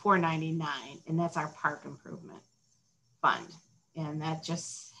Fund 499, and that's our park improvement fund. And that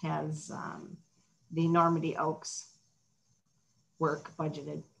just has the Normandy Oaks work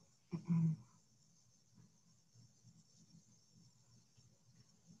budgeted.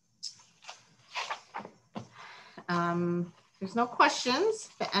 There's no questions.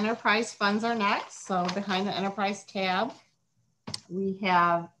 The enterprise funds are next. So behind the enterprise tab, we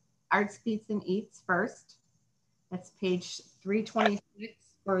have Arts, Beats, and Eats first. That's page 326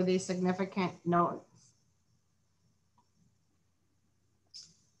 for the significant notes.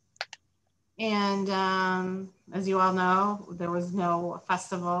 And as you all know, there was no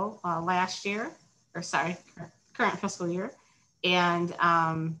festival last year, or sorry, current fiscal year. And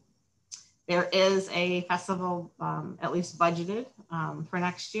there is a festival at least budgeted for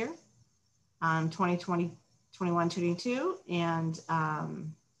next year, 2020. 21-22, and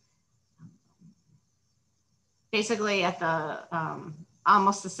basically at the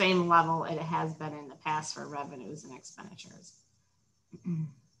almost the same level it has been in the past for revenues and expenditures.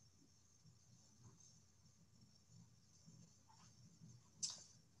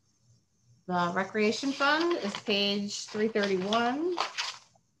 The recreation fund is page 331.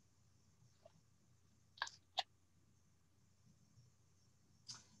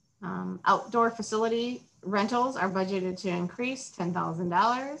 Outdoor facility rentals are budgeted to increase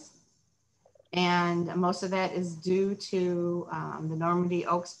 $10,000. And most of that is due to the Normandy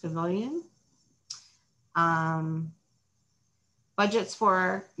Oaks Pavilion. Budgets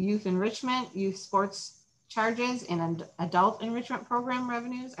for youth enrichment, youth sports charges, and adult enrichment program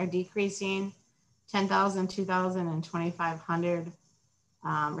revenues are decreasing $10,000, $2,000, and $2,500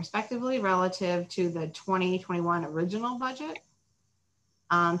 respectively relative to the 2021 original budget.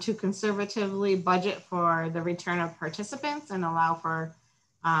 To conservatively budget for the return of participants and allow for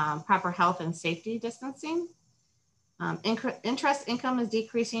proper health and safety distancing. Interest income is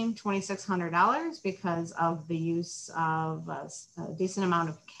decreasing $2,600 because of the use of a decent amount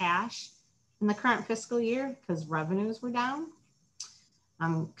of cash in the current fiscal year because revenues were down.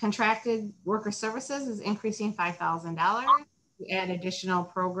 Contracted worker services is increasing $5,000 to add additional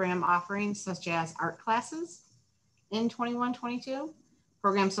program offerings such as art classes in 21-22.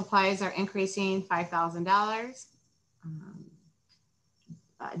 Program supplies are increasing $5,000.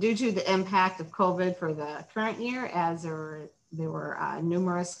 Due to the impact of COVID for the current year, as there were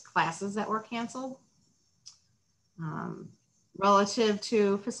numerous classes that were canceled. Relative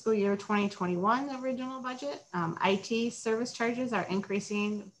to fiscal year 2021, the original budget, IT service charges are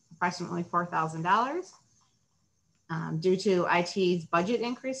increasing approximately $4,000 due to IT's budget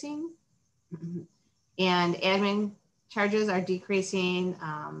increasing, and admin charges are decreasing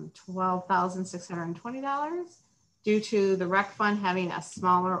 $12,620 due to the WROK fund having a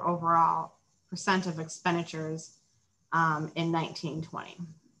smaller overall percent of expenditures in 1920.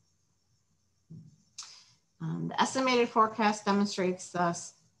 The estimated forecast demonstrates the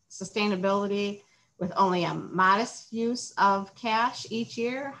sustainability with only a modest use of cash each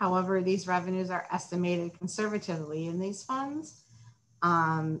year. However, these revenues are estimated conservatively in these funds.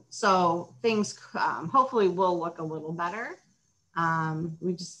 So things hopefully will look a little better.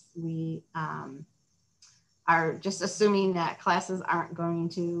 We are just assuming that classes aren't going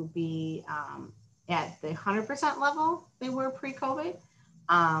to be at the 100% level they were pre-COVID,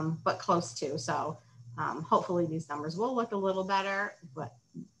 but close to. So hopefully these numbers will look a little better, but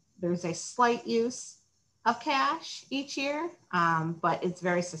there's a slight use of cash each year, but it's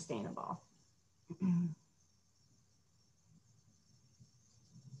very sustainable.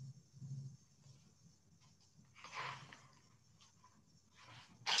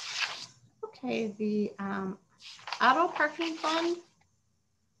 Okay, the auto parking fund,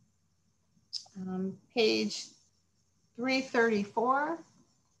 page 334.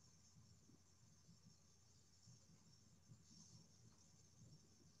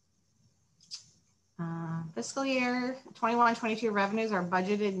 Fiscal year 21-22 revenues are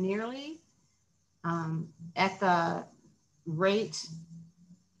budgeted nearly at the rate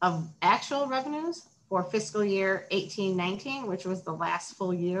of actual revenues for fiscal year 18-19, which was the last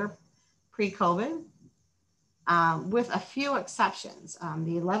full year pre-COVID, with a few exceptions.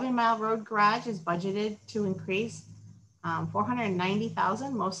 The 11-mile road garage is budgeted to increase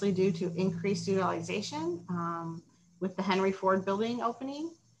 $490,000, mostly due to increased utilization with the Henry Ford building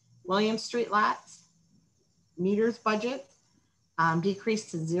opening. William Street lots meters budget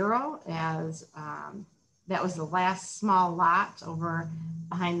decreased to 0 as that was the last small lot over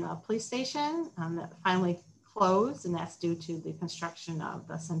behind the police station that finally closed, and that's due to the construction of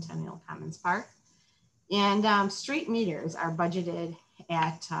the Centennial Commons Park. And street meters are budgeted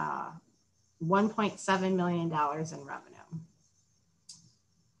at $1.7 million in revenue.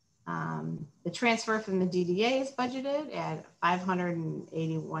 The transfer from the DDA is budgeted at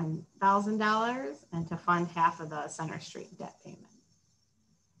 $581,000 and to fund half of the Center Street debt payment.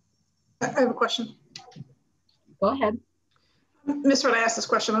 I have a question. Go ahead. Ms. Rudd, I asked this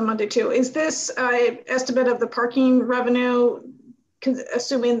question on Monday too. Is this an estimate of the parking revenue,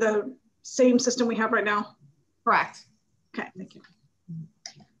 assuming the same system we have right now? Correct. Okay, thank you.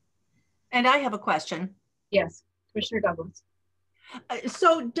 And I have a question. Yes, Commissioner Douglas.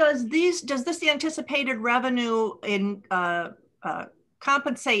 So does this anticipated revenue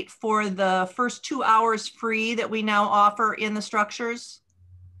compensate for the first 2 hours free that we now offer in the structures?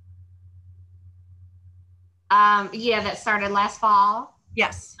 Yeah, that started last fall.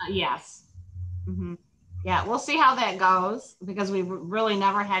 Yes. Yes. Mm-hmm. Yeah, we'll see how that goes because we really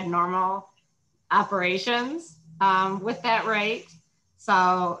never had normal operations with that rate.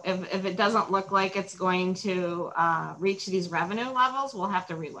 So if it doesn't look like it's going to reach these revenue levels, we'll have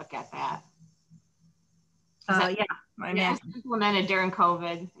to relook at that. Yeah, it's implemented during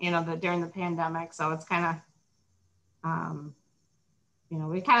COVID, during the pandemic. So it's kind of,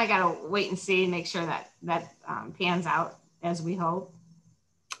 we kind of got to wait and see and make sure that pans out as we hope.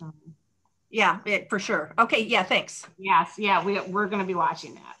 Yeah, for sure. Okay, yeah, thanks. Yes, yeah, we're going to be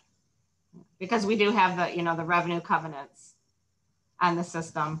watching that because we do have the, the revenue covenants on the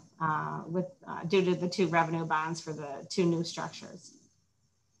system due to the 2 revenue bonds for the 2 new structures.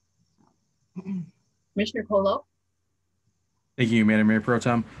 Commissioner Colo. Thank you, Madam Mayor Pro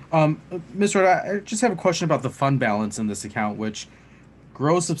Tem. Ms. Rudd, I just have a question about the fund balance in this account, which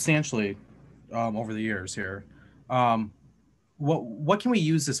grows substantially over the years here. What can we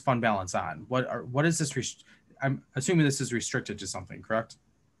use this fund balance on? What is this? I'm assuming this is restricted to something, correct?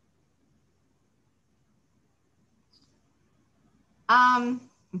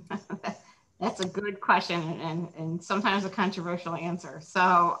 That's a good question and sometimes a controversial answer.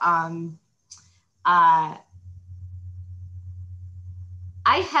 So I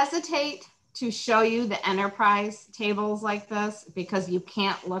hesitate to show you the enterprise tables like this because you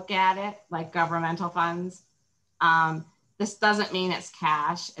can't look at it like governmental funds. This doesn't mean it's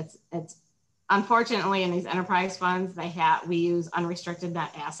cash. It's unfortunately in these enterprise funds we use unrestricted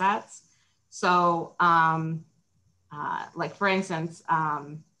net assets. So like for instance,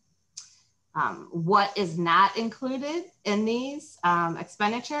 what is not included in these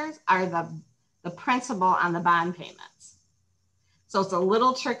expenditures are the principal on the bond payments. So it's a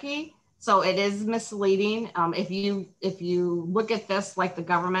little tricky. So it is misleading. If you look at this like the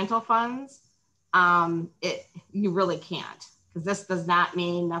governmental funds, you really can't, because this does not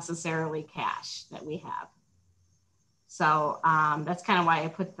mean necessarily cash that we have. So that's kind of why I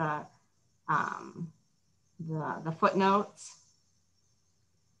put the footnotes.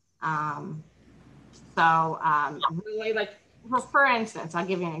 Really, like for instance, I'll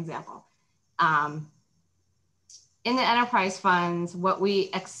give you an example. In the enterprise funds, what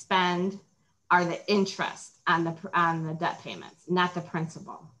we expend are the interest on the debt payments, not the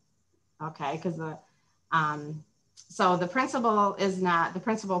principal. Okay, because so the principal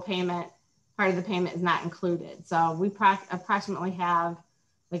payment, part of the payment is not included. So we approximately have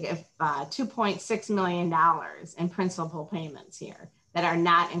like $2.6 million in principal payments here that are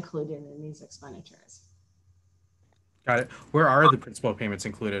not included in these expenditures. Got it. Where are the principal payments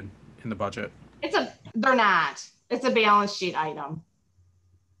included in the budget? They're not. It's a balance sheet item.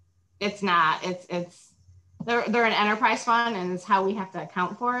 It's not. They're an enterprise fund, and it's how we have to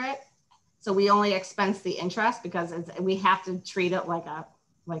account for it. So we only expense the interest because we have to treat it like a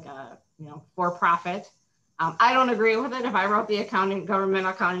for-profit. I don't agree with it. If I wrote the government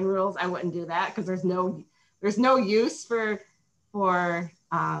accounting rules, I wouldn't do that, because there's no use for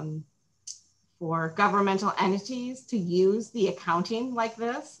governmental entities to use the accounting like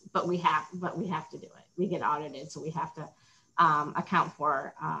this, but we have to do it. We get audited, so we have to account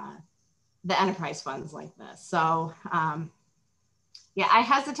for the enterprise funds like this. So yeah, I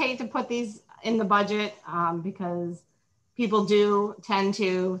hesitate to put these in the budget because people do tend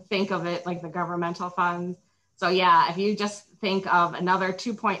to think of it like the governmental funds. So yeah, if you just think of another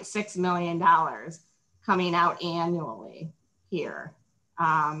 $2.6 million coming out annually here,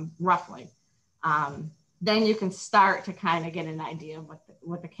 roughly, then you can start to kind of get an idea of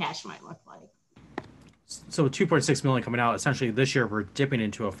what the cash might look like. So 2.6 million coming out, essentially this year we're dipping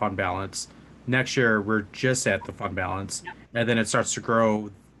into a fund balance. Next year we're just at the fund balance, and then it starts to grow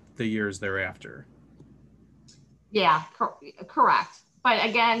the years thereafter. Yeah, correct. But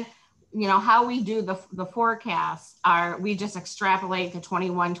again, how we do the forecasts we just extrapolate the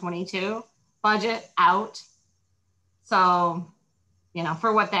 21-22 budget out. So,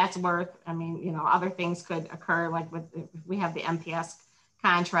 for what that's worth, I mean, other things could occur, like if we have the MPS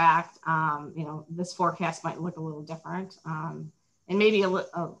contract, this forecast might look a little different, and maybe a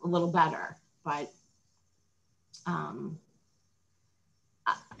little better, but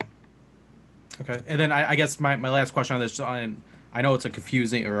okay. And then I guess my last question on this, I know it's a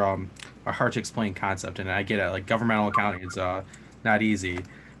confusing or a hard to explain concept, and I get it, like governmental accounting is not easy.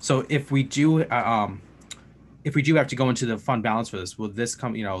 So if we do have to go into the fund balance for this, will this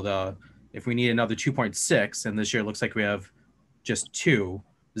come, if we need another 2.6 and this year it looks like we have just 2,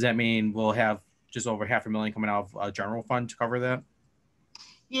 does that mean we'll have just over $500,000 coming out of a general fund to cover that?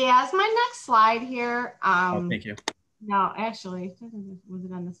 Yeah, it's my next slide here. Oh, thank you. No, actually, was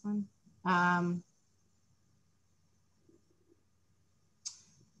it on this one? Thought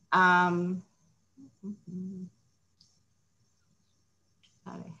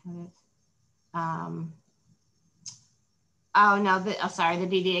I had it. Oh no, sorry, the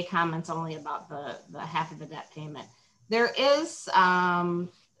DDA comment's only about the half of the debt payment. There is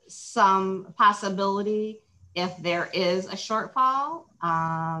some possibility, if there is a shortfall,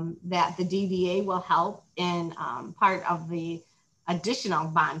 that the DDA will help in part of the additional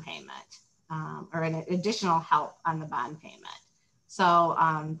bond payment, or an additional help on the bond payment. So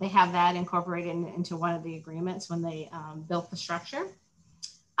they have that incorporated into one of the agreements when they built the structure.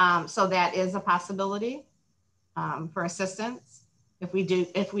 So that is a possibility for assistance if we do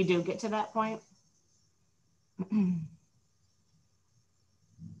get to that point.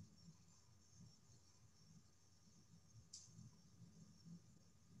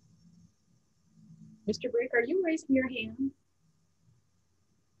 Mr. Brick, are you raising your hand?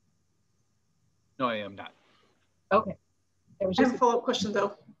 No, I am not. Okay. I have a follow-up question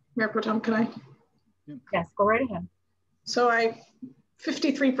though. Mayor Pro Tem, can I? Yes, go right ahead. So I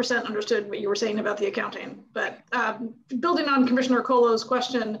 53% understood what you were saying about the accounting, but building on Commissioner Colo's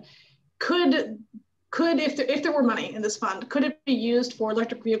question, could if there were money in this fund, could it be used for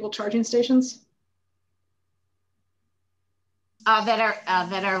electric vehicle charging stations? That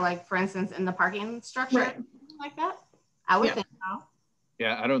are like, for instance, in the parking structure, right, like that? I would think so.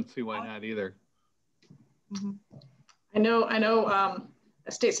 Yeah, I don't see why not either. Mm-hmm. I know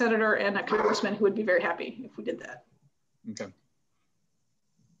a state senator and a congressman who would be very happy if we did that. Okay.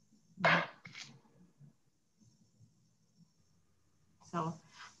 So,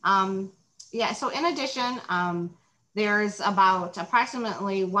 yeah, so in addition, there's about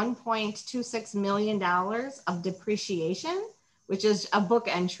approximately $1.26 million of depreciation, which is a book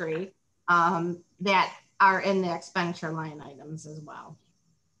entry that are in the expenditure line items as well.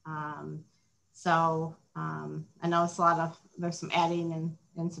 I know it's a lot of, there's some adding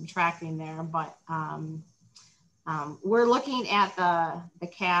and subtracting there, but we're looking at the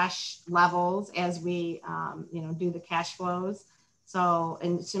cash levels as we, do the cash flows. So,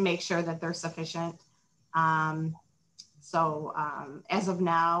 and to make sure that they're sufficient. As of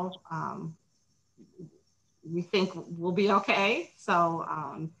now, we think we'll be okay. So,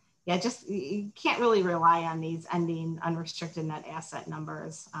 yeah, just you can't really rely on these ending unrestricted net asset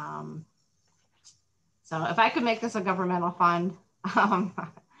numbers. So if I could make this a governmental fund,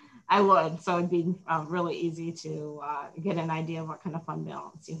 I would. So it'd be really easy to get an idea of what kind of fund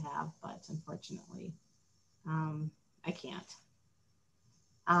balance you have, but unfortunately, I can't.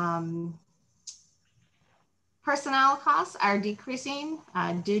 Personnel costs are decreasing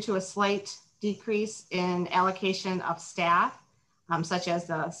due to a slight decrease in allocation of staff, such as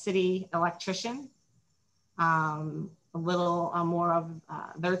the city electrician. A little more of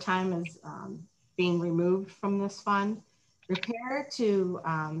their time is being removed from this fund. Repair to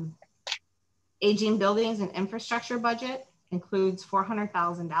aging buildings and infrastructure budget includes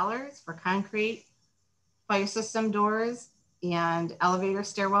 $400,000 for concrete, fire system doors, and elevator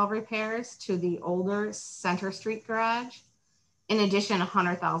stairwell repairs to the older Center Street garage. In addition,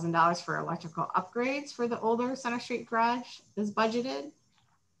 $100,000 for electrical upgrades for the older Center Street garage is budgeted.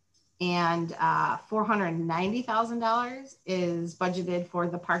 And $490,000 is budgeted for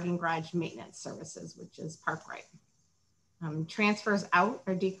the parking garage maintenance services, which is park right. Transfers out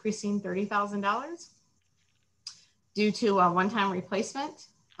are decreasing $30,000 due to a one-time replacement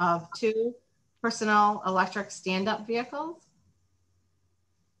of 2 personnel electric stand-up vehicles.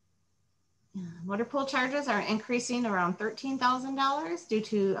 Water pool charges are increasing around $13,000 due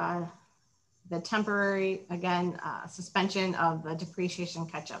to the temporary, again, suspension of the depreciation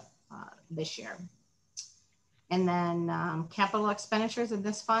catch-up this year. And then capital expenditures of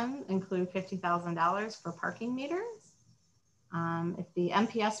this fund include $50,000 for parking meters. If the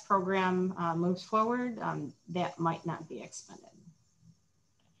MPS program moves forward, that might not be expended.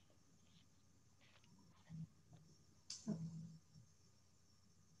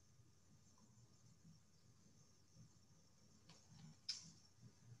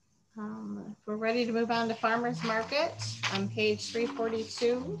 If we're ready to move on to farmers market on page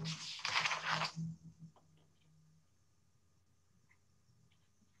 342.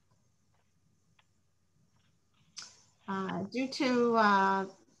 Due to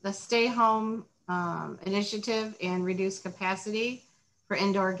the stay home initiative and reduced capacity for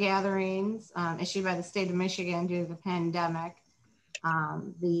indoor gatherings issued by the state of Michigan due to the pandemic,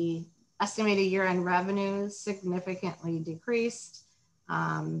 the estimated year-end revenues significantly decreased.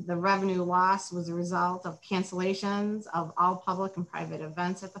 The revenue loss was a result of cancellations of all public and private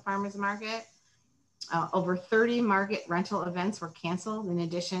events at the farmers market. Over 30 market rental events were canceled, in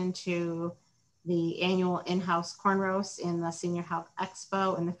addition to the annual in-house corn roast and the senior health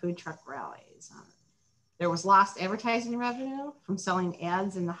expo and the food truck rallies. There was lost advertising revenue from selling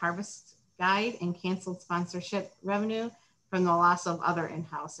ads in the harvest guide and canceled sponsorship revenue from the loss of other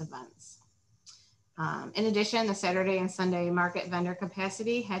in-house events. In addition, the Saturday and Sunday market vendor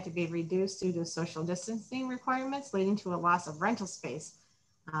capacity had to be reduced due to social distancing requirements, leading to a loss of rental space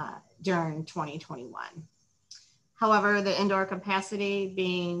during 2021. However, the indoor capacity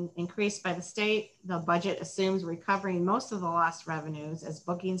being increased by the state, the budget assumes recovering most of the lost revenues as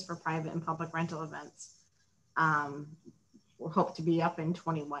bookings for private and public rental events will hope to be up in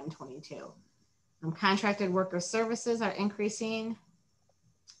 21-22. Contracted worker services are increasing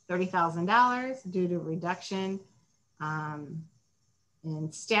 $30,000 due to reduction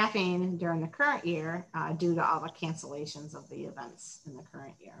in staffing during the current year due to all the cancellations of the events in the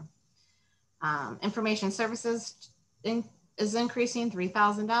current year. Information services is increasing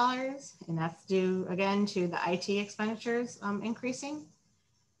 $3,000, and that's due again to the IT expenditures increasing.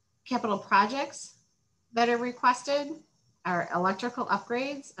 Capital projects that are requested are electrical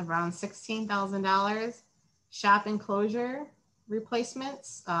upgrades, around $16,000, shop enclosure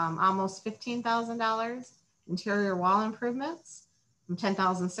replacements, almost $15,000, interior wall improvements,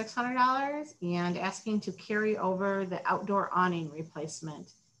 $10,600, and asking to carry over the outdoor awning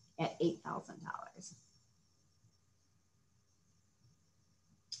replacement at $8,000.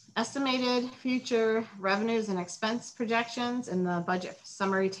 Estimated future revenues and expense projections in the budget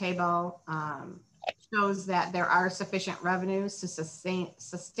summary table shows that there are sufficient revenues to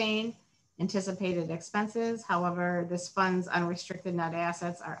sustain anticipated expenses. However, this fund's unrestricted net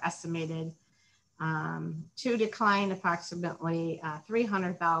assets are estimated to decline approximately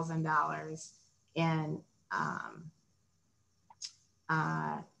 $300,000 in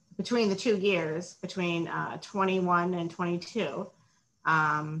between the 2 years, between 21 and 22.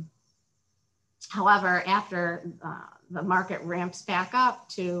 However, after the market ramps back up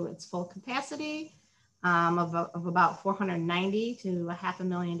to its full capacity of about $490 to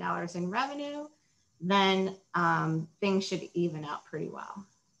 $500,000 in revenue, then things should even out pretty well.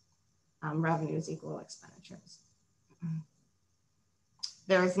 Revenues equal expenditures.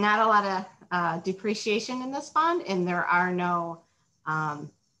 There is not a lot of depreciation in this fund, and there are no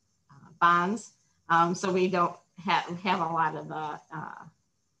bonds, so we don't have a lot of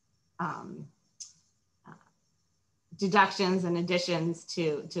deductions and additions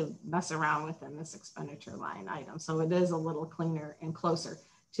to mess around with in this expenditure line item. So it is a little cleaner and closer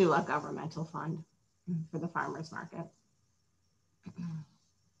to a governmental fund for the farmers market.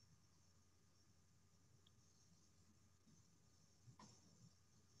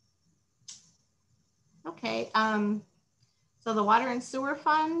 Okay, so the water and sewer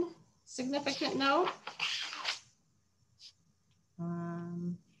fund, significant note.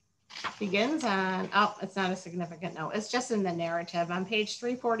 Begins on, oh, it's not a significant note. It's just in the narrative on page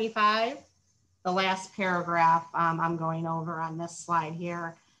 345, the last paragraph I'm going over on this slide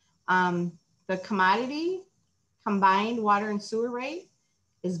here. The commodity combined water and sewer rate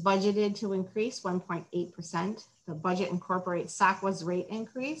is budgeted to increase 1.8%. The budget incorporates SACWA's rate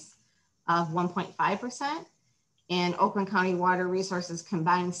increase of 1.5%, and Oakland County Water Resources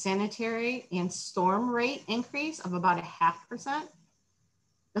combined sanitary and storm rate increase of about 0.5%.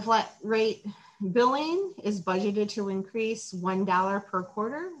 The flat rate billing is budgeted to increase $1 per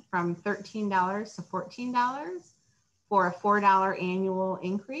quarter from $13 to $14 for a $4 annual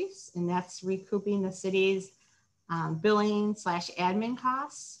increase. And that's recouping the city's billing / admin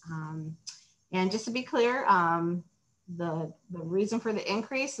costs. And just to be clear, the reason for the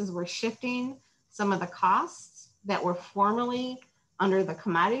increase is we're shifting some of the costs that were formerly under the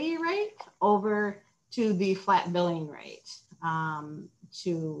commodity rate over to the flat billing rate.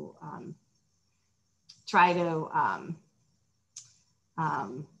 To try to,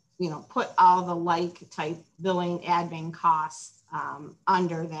 put all the like type billing admin costs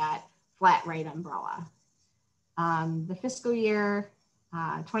under that flat rate umbrella. The fiscal year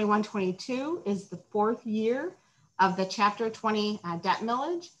 21-22 is the 4th year of the Chapter 20 debt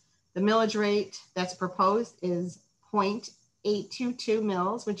millage. The millage rate that's proposed is 0.822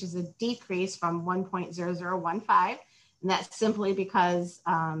 mils, which is a decrease from 1.0015. And that's simply because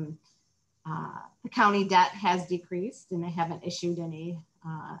the county debt has decreased and they haven't issued any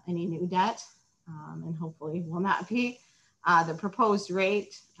new debt, and hopefully will not be. The proposed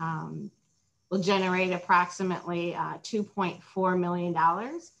rate will generate approximately $2.4 million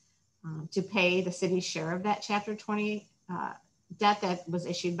to pay the city's share of that Chapter 20 debt that was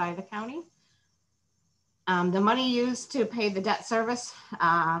issued by the county. The money used to pay the debt service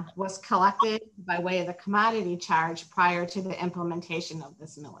was collected by way of the commodity charge prior to the implementation of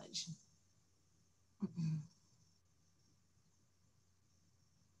this millage.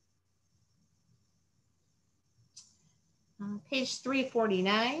 Page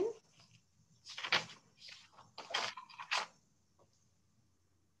 349.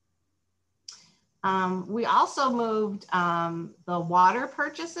 We also moved the water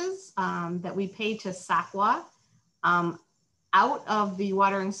purchases that we paid to SACWA out of the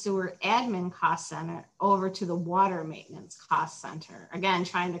water and sewer admin cost center over to the water maintenance cost center. Again,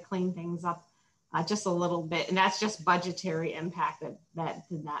 trying to clean things up just a little bit. And that's just budgetary impact that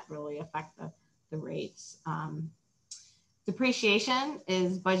did not really affect the rates. Depreciation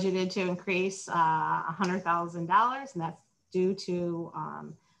is budgeted to increase $100,000, and that's due to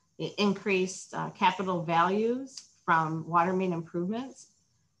the increased capital values from water main improvements.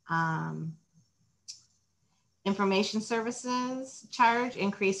 Information services charge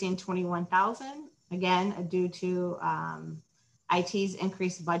increasing $21,000, again, due to IT's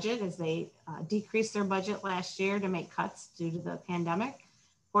increased budget as they decreased their budget last year to make cuts due to the pandemic.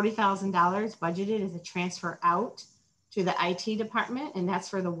 $40,000 budgeted as a transfer out to the IT department, and that's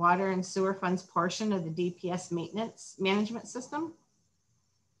for the water and sewer funds portion of the DPS maintenance management system.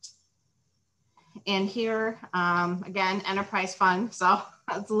 And here, again, enterprise fund, so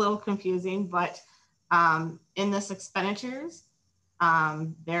it's a little confusing, but in this expenditures,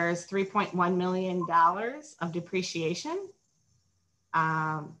 there's $3.1 million of depreciation,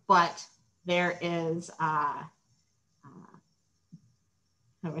 but there is, how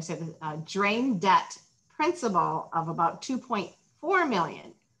do I say this, drain debt principal of about $2.4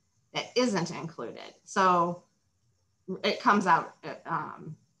 million. that isn't included. So it comes out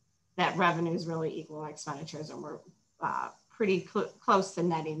that revenues really equal expenditures, and we're pretty close to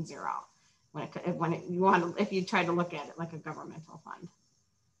netting zero if you try to look at it like a governmental fund.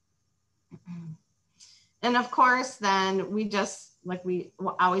 And of course, then we just, like we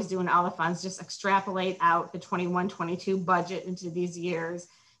always do in all the funds, just extrapolate out the 21-22 budget into these years.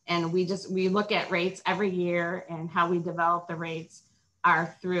 And we look at rates every year, and how we develop the rates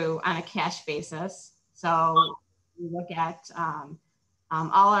are through on a cash basis. So we look at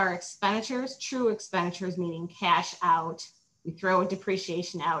all our expenditures, true expenditures, meaning cash out. We throw a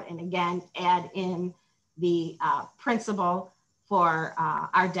depreciation out, and again, add in the principal for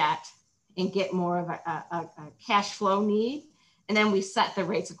our debt, and get more of a cash flow need. And then we set the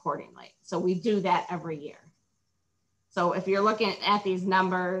rates accordingly. So we do that every year. So if you're looking at these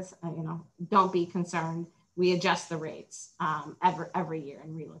numbers, don't be concerned. We adjust the rates every year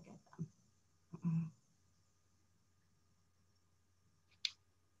and relook at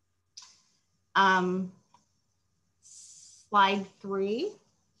them. Slide 3.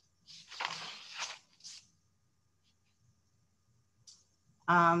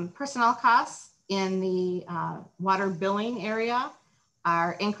 Personnel costs in the water billing area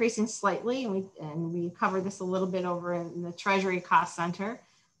are increasing slightly, and we covered this a little bit over in the Treasury Cost Center,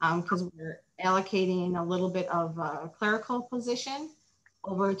 because we're allocating a little bit of a clerical position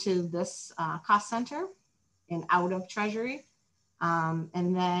over to this cost center and out of Treasury.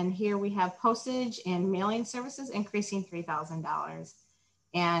 And then here we have postage and mailing services increasing $3,000,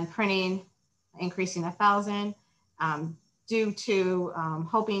 and printing increasing $1,000, due to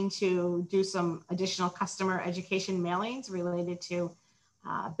hoping to do some additional customer education mailings related to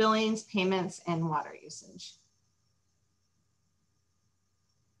billings, payments, and water usage.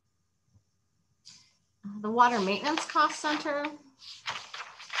 The Water Maintenance Cost Center,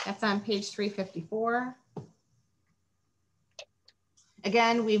 that's on page 354.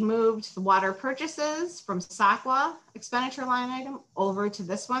 Again, we've moved the water purchases from SACWA expenditure line item over to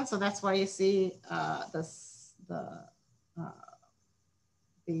this one. So that's why you see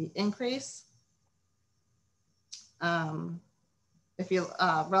the increase. If you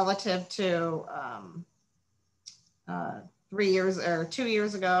relative to 3 years or 2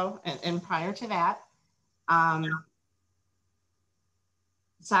 years ago and prior to that.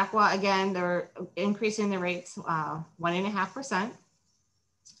 SACWA, again, they're increasing the rates 1.5%.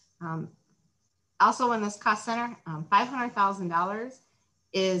 Also in this cost center, $500,000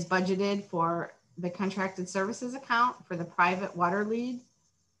 is budgeted for the contracted services account for the private water lead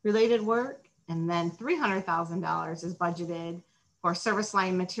related work. And then $300,000 is budgeted for service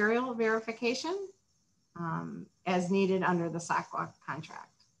line material verification as needed under the SACWA contract.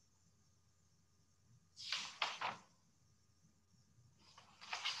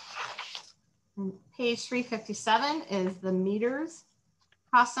 And page 357 is the meters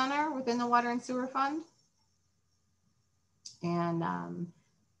cost center within the water and sewer fund. And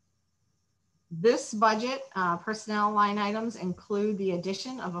this budget personnel line items include the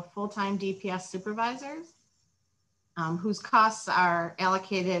addition of a full-time DPS supervisors whose costs are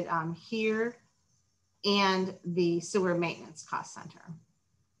allocated here and the sewer maintenance cost center.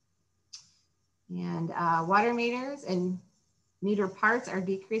 And water meters and meter parts are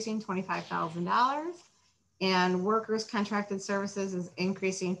decreasing $25,000, and workers contracted services is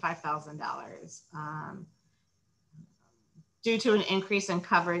increasing $5,000 due to an increase in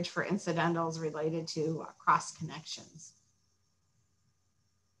coverage for incidentals related to cross connections.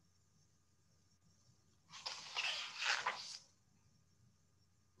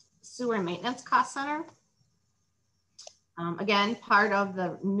 Sewer maintenance cost center. Again, part of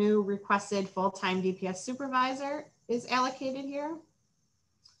the new requested full-time DPS supervisor is allocated here.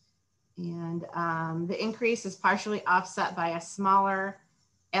 And the increase is partially offset by a smaller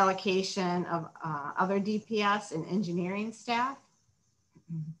allocation of other DPS and engineering staff.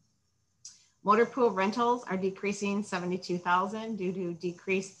 Motor pool rentals are decreasing $72,000 due to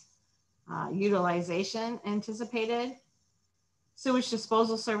decreased utilization anticipated. Sewage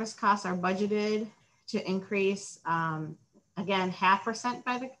disposal service costs are budgeted to increase, again, 0.5%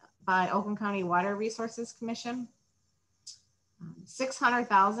 by Oakland County Water Resources Commission.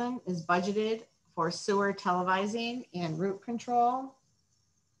 $600,000 is budgeted for sewer televising and root control.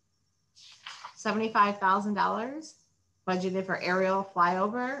 $75,000 budgeted for aerial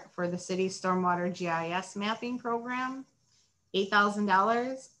flyover for the city's stormwater GIS mapping program.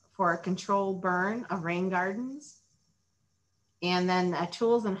 $8,000 for a controlled burn of rain gardens. And then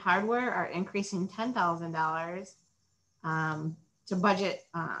tools and hardware are increasing $10,000 to budget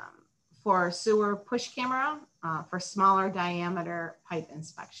for sewer push camera for smaller diameter pipe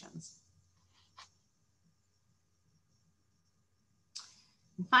inspections.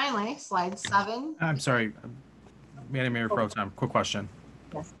 And finally, slide 7. I'm sorry, Madam Mayor Pro Tem, quick question.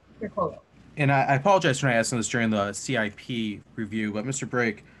 Yes, your quota. And I apologize for not asking this during the CIP review, but Mr.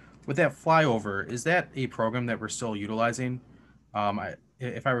 Brake, with that flyover, is that a program that we're still utilizing?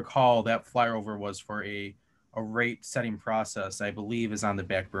 If I recall, that flyover was for a rate setting process, I believe is on the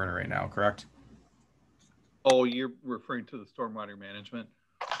back burner right now, correct? Oh, you're referring to the stormwater management?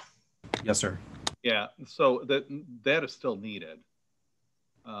 Yes, sir. Yeah, so that is still needed.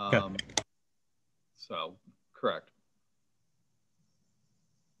 Okay. So, correct.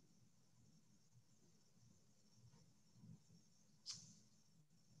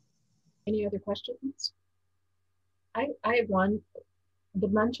 Any other questions? I have one. The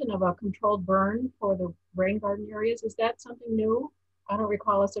mention of a controlled burn for the rain garden areas, is that something new? I don't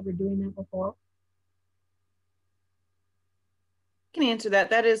recall us ever doing that before. I can answer that.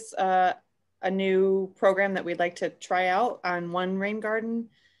 That is a new program that we'd like to try out on one rain garden.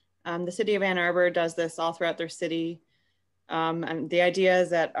 The city of Ann Arbor does this all throughout their city. And the idea is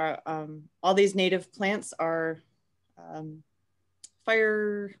that all these native plants are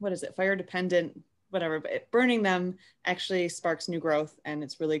fire dependent, whatever, but burning them actually sparks new growth, and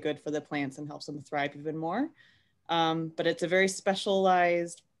it's really good for the plants and helps them thrive even more. But it's a very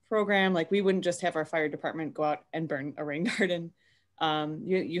specialized program. Like, we wouldn't just have our fire department go out and burn a rain garden.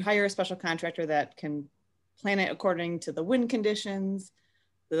 You hire a special contractor that can plan it according to the wind conditions,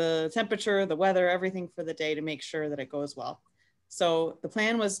 the temperature, the weather, everything for the day to make sure that it goes well. So the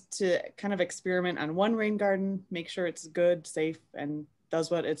plan was to kind of experiment on one rain garden, make sure it's good, safe, and does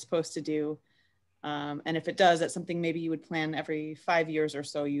what it's supposed to do. And if it does, that's something maybe you would plan every 5 years or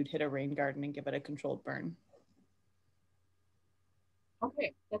so, you'd hit a rain garden and give it a controlled burn.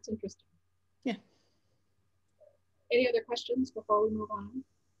 Okay, that's interesting. Yeah. Any other questions before we move on?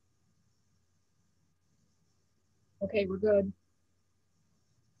 Okay, we're good.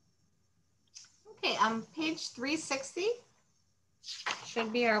 Okay, on page 360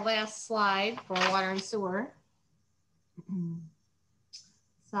 should be our last slide for water and sewer.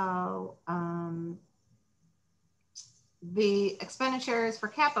 So the expenditures for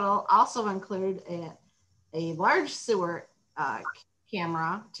capital also include a large sewer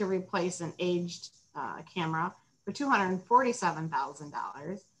camera to replace an aged camera for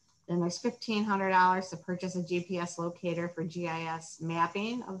 $247,000. Then there's $1,500 to purchase a GPS locator for GIS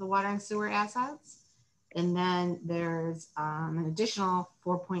mapping of the water and sewer assets. And then there's an additional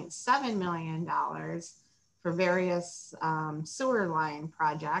 $4.7 million for various sewer line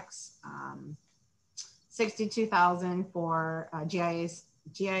projects. $62,000 for GIS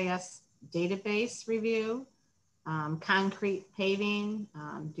database review, concrete paving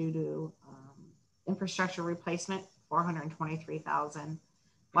due to infrastructure replacement, $423,000.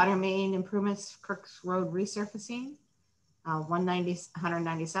 Water main improvements, Crooks Road resurfacing,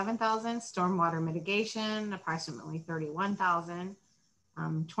 $197,000. Stormwater mitigation, approximately $31,000.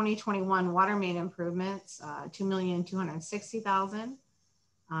 2021 water main improvements, $2,260,000.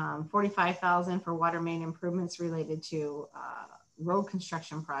 $45,000 for water main improvements related to road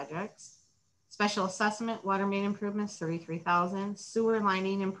construction projects. Special assessment water main improvements, $33,000. Sewer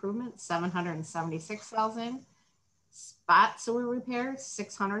lining improvements, $776,000. Spot sewer repairs,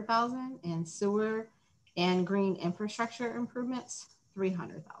 $600,000, and sewer and green infrastructure improvements,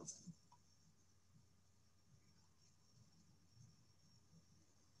 $300,000.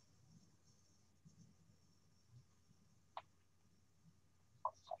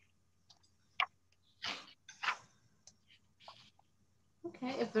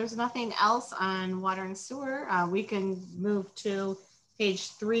 Okay, if there's nothing else on water and sewer, we can move to page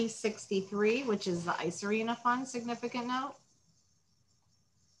 363, which is the ice arena fund significant note.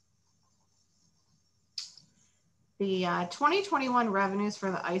 The 2021 revenues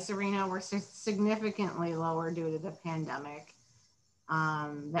for the ice arena were significantly lower due to the pandemic.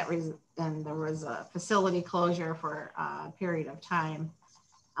 And there was a facility closure for a period of time.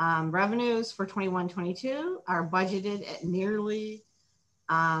 Revenues for 21-22 are budgeted at nearly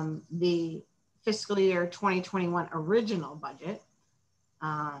the fiscal year 2021 original budget,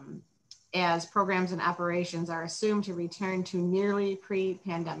 as programs and operations are assumed to return to nearly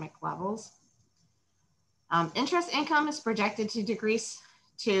pre-pandemic levels. Interest income is projected to decrease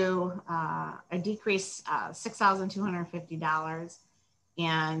to $6,250.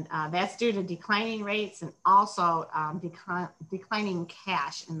 And that's due to declining rates and also declining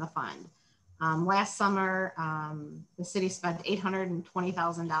cash in the fund. Last summer, the city spent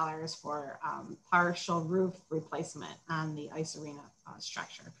 $820,000 for partial roof replacement on the ice arena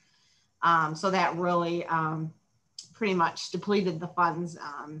structure. So that really pretty much depleted the funds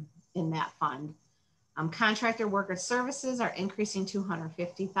in that fund. Contractor worker services are increasing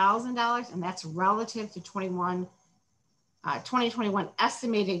 $250,000, and that's relative to 2021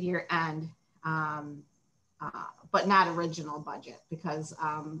 estimated year end, but not original budget, because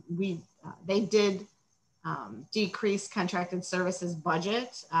they did decrease contracted services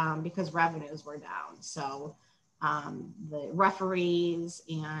budget because revenues were down. So the referees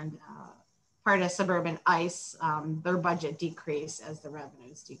and part of Suburban ICE, their budget decreased as the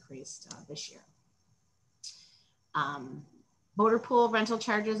revenues decreased this year. Motor pool rental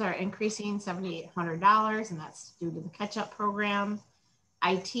charges are increasing $7,800, and that's due to the catch-up program.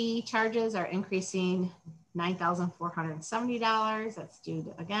 IT charges are increasing $9,470. That's due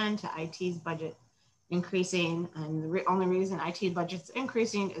to, again, to IT's budget increasing, and the only reason IT budget's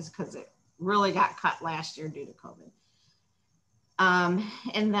increasing is because it really got cut last year due to COVID.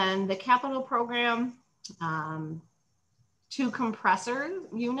 And then the capital program, 2 compressor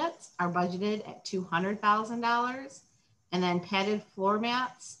units are budgeted at $200,000, and then padded floor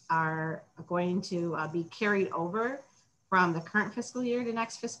mats are going to be carried over from the current fiscal year to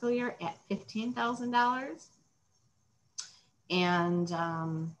next fiscal year at $15,000. And I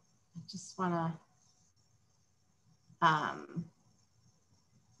just want to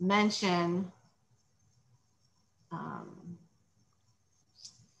mention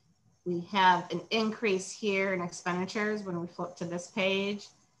we have an increase here in expenditures when we flip to this page,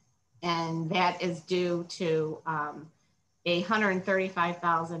 and that is due to a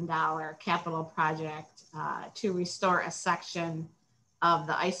 $135,000 capital project to restore a section of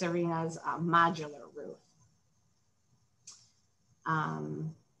the ice arena's modular roof.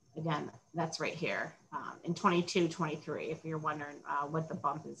 Again, that's right here in 22-23, if you're wondering what the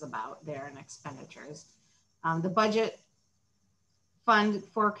bump is about there in expenditures. The budget fund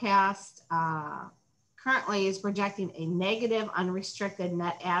forecast currently is projecting a negative unrestricted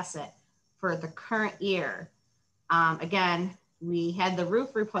net asset for the current year. Again, we had the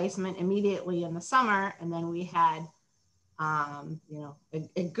roof replacement immediately in the summer, and then we had, you know,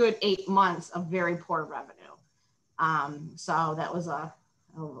 a good 8 months of very poor revenue. So that was a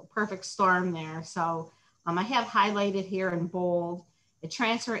perfect storm there. So I have highlighted here in bold, a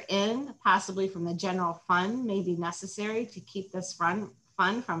transfer in possibly from the general fund may be necessary to keep this fund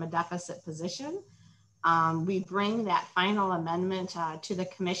from a deficit position. We bring that final amendment to the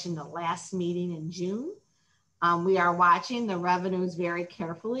commission the last meeting in June. We are watching the revenues very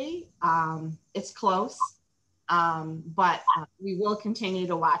carefully. It's close, but we will continue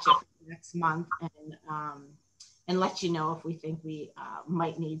to watch it for the next month and let you know if we think we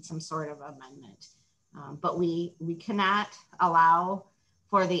might need some sort of amendment. But we cannot allow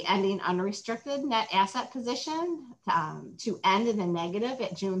for the ending unrestricted net asset position to end in the negative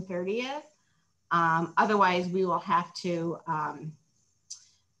at June 30th. Otherwise, we will have to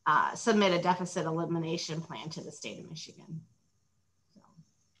submit a deficit elimination plan to the state of Michigan.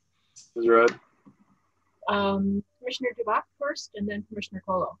 Ms. Rudd. Commissioner Dubak first, and then Commissioner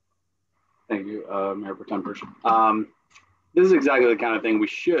Colo. Thank you, Mayor Pro Tem Person. This is exactly the kind of thing we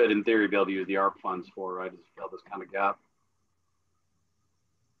should, in theory, be able to use the ARP funds for, right? Just fill this kind of gap.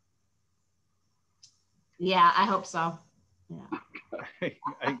 Yeah, I hope so. Yeah.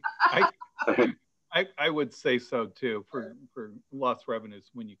 I would say so too for lost revenues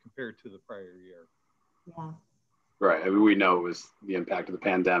when you compare it to the prior year. Yeah. Right. I mean, we know it was the impact of the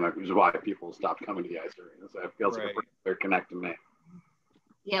pandemic, which is why people stopped coming to the ice arena. So it feels like a clear connect to me.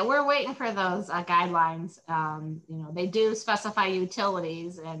 Yeah, we're waiting for those guidelines. You know, they do specify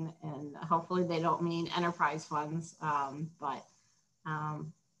utilities, and hopefully they don't mean enterprise funds, but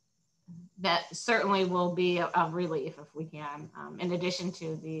that certainly will be a relief if we can. In addition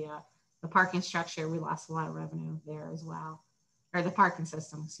to the parking structure, we lost a lot of revenue there as well, or the parking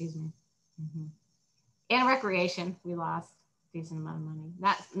system, excuse me. And recreation, we lost a decent amount of money.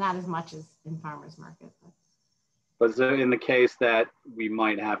 Not as much as in farmers market. But so in the case that we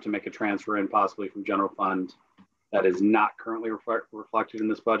might have to make a transfer in possibly from general fund that is not currently reflected in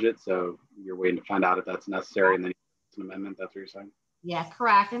this budget, so you're waiting to find out if that's necessary, and then it's an amendment. That's what you're saying? Yeah,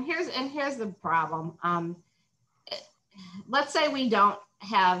 correct. And here's the problem. Let's say we don't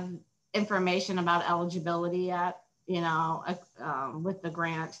have information about eligibility yet, you know, with the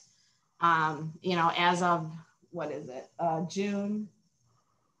grant, you know, as of, what is it, June,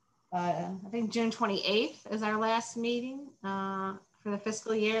 I think June 28th is our last meeting for the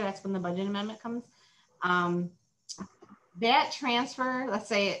fiscal year. That's when the budget amendment comes. That transfer, let's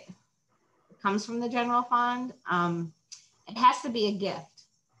say it comes from the general fund, it has to be a gift.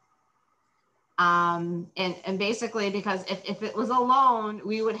 And basically, because if it was a loan,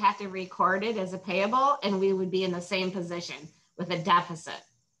 we would have to record it as a payable, and we would be in the same position with a deficit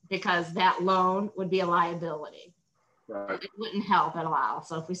because that loan would be a liability. Right. It wouldn't help at all.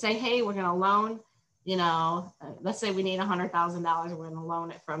 So if we say, hey, we're going to loan, you know, let's say we need $100,000, we're going to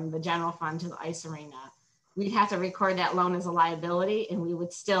loan it from the general fund to the ice arena. We'd have to record that loan as a liability, and we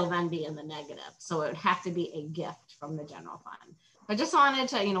would still then be in the negative. So it would have to be a gift from the general fund. I just wanted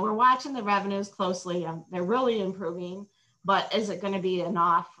to, you know, we're watching the revenues closely. They're really improving, but is it going to be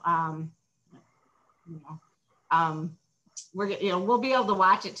enough? We'll be able to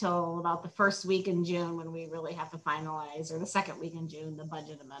watch it till about the first week in June when we really have to finalize, or the second week in June, the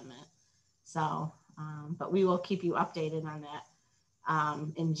budget amendment. So, but we will keep you updated on that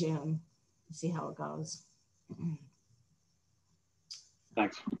in June to see how it goes.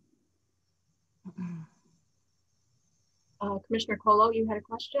 Thanks. Commissioner Colo, you had a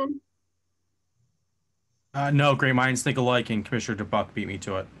question? No, great minds think alike, and Commissioner DeBuck beat me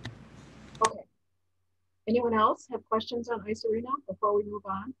to it. Okay. Anyone else have questions on Ice Arena before we move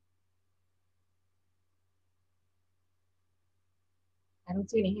on? I don't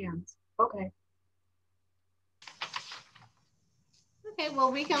see any hands. Okay. Okay,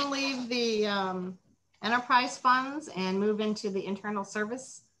 well, we can leave the enterprise funds and move into the internal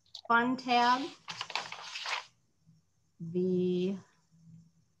service fund tab. The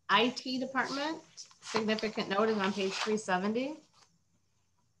IT department, significant note is on page 370.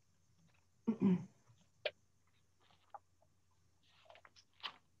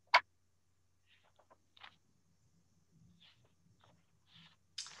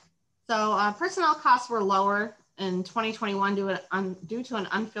 So personnel costs were lower in 2021 due to an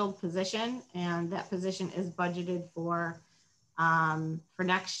unfilled position, and that position is budgeted for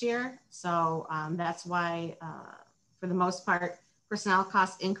next year. So that's why, for the most part, personnel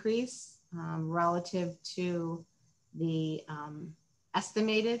costs increase relative to the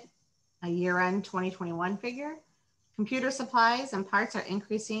estimated year-end 2021 figure. Computer supplies and parts are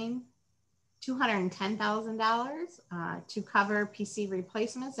increasing $210,000 to cover PC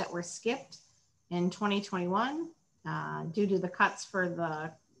replacements that were skipped in 2021 due to the cuts for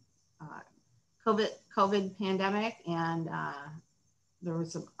the COVID pandemic, and there were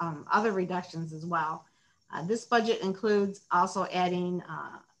some other reductions as well. This budget includes also adding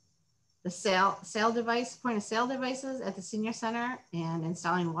the point of sale devices at the senior center, and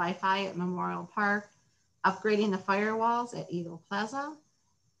installing Wi-Fi at Memorial Park, upgrading the firewalls at Eagle Plaza,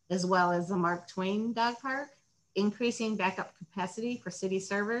 as well as the Mark Twain Dog Park, increasing backup capacity for city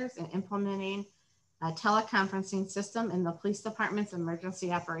servers, and implementing a teleconferencing system in the police department's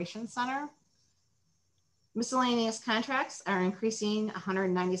emergency operations center. Miscellaneous contracts are increasing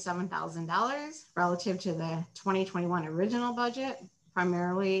 $197,000 relative to the 2021 original budget,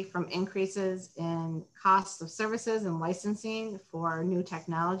 primarily from increases in costs of services and licensing for new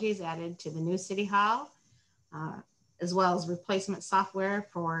technologies added to the new City Hall, as well as replacement software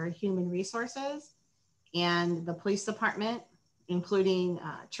for human resources and the police department, including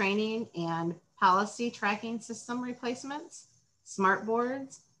training and policy tracking system replacements, smart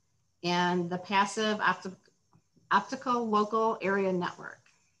boards, and the passive optical local area network.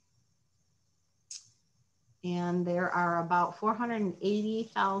 And there are about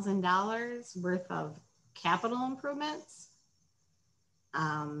 $480,000 worth of capital improvements.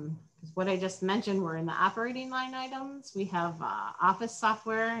 What I just mentioned were in the operating line items. We have office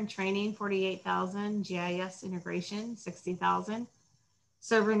software and training, $48,000, GIS integration, $60,000,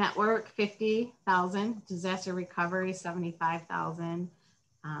 server network, $50,000, disaster recovery, $75,000,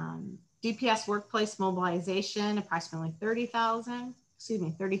 DPS workplace mobilization, approximately $33,000,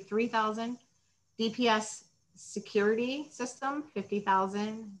 DPS security system,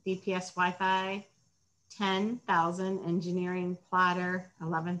 $50,000, DPS Wi-Fi, $10,000, engineering plotter,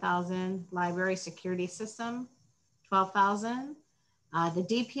 $11,000, library security system, $12,000, the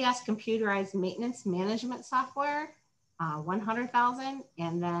DPS computerized maintenance management software, $100,000,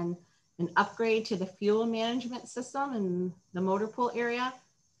 and then an upgrade to the fuel management system in the motor pool area,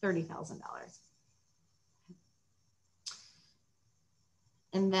 $30,000.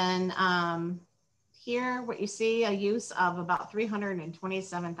 And then here, what you see, a use of about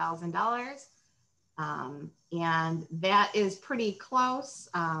 $327,000. And that is pretty close.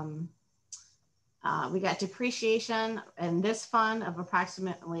 We got depreciation in this fund of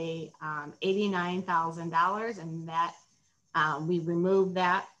approximately $89,000, and that we removed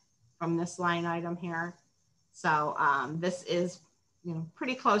that from this line item here. So this is,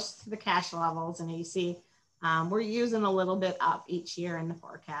 pretty close to the cash levels, and you see we're using a little bit up each year in the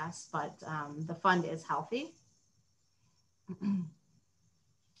forecast, but the fund is healthy.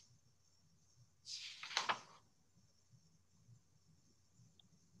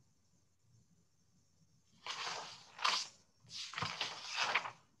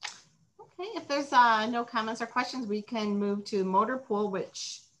 there's no comments or questions, we can move to motor pool,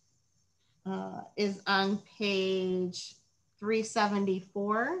 which is on page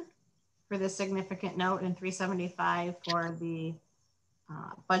 374 for the significant note and 375 for the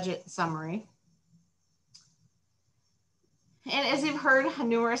budget summary. And as you've heard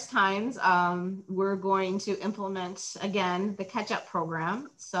numerous times, we're going to implement, again, the catch-up program.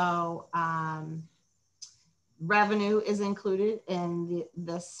 So revenue is included in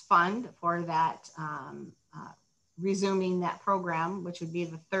this fund for that, resuming that program, which would be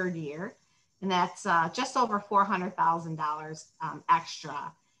the third year. And that's just over $400,000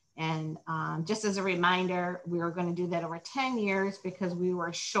 extra. And just as a reminder, we are going to do that over 10 years because we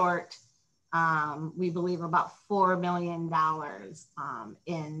were short, we believe, about $4 million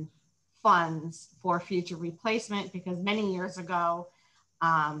in funds for future replacement, because many years ago,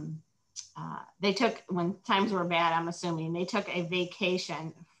 they took, when times were bad, I'm assuming, they took a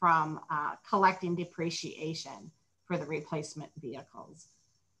vacation from collecting depreciation for the replacement vehicles.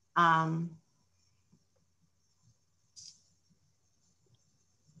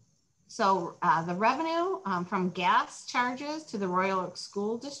 So the revenue from gas charges to the Royal Oak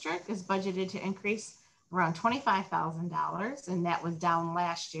School District is budgeted to increase around $25,000, and that was down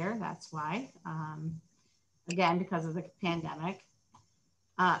last year. That's why, again, because of the pandemic.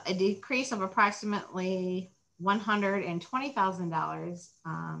 A decrease of approximately $120,000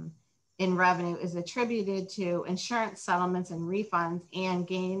 in revenue is attributed to insurance settlements and refunds and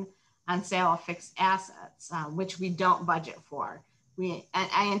gain on sale of fixed assets, which we don't budget for.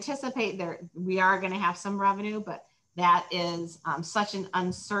 I anticipate we are going to have some revenue, but that is such an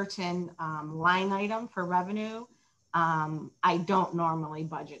uncertain line item for revenue. I don't normally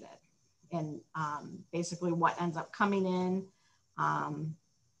budget it. And basically what ends up coming in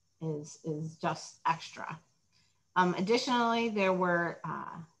is just extra. Additionally, there were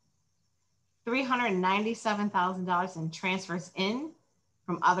 $397,000 in transfers in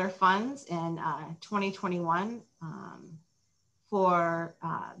from other funds in 2021 for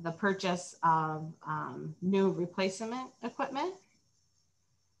the purchase of new replacement equipment.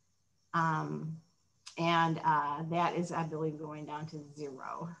 And that is, I believe, going down to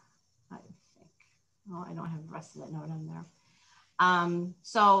zero, I think. Well, I don't have the rest of that note on there.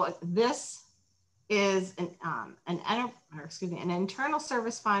 So this is an internal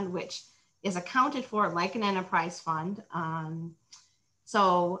service fund, which is accounted for like an enterprise fund.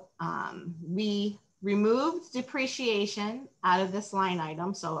 We removed depreciation out of this line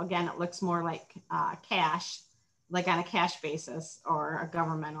item. So again, it looks more like cash, like on a cash basis or a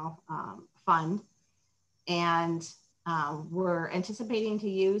governmental fund. And we're anticipating to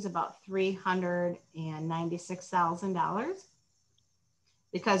use about $396,000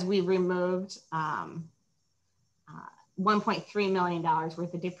 because we removed $1.3 million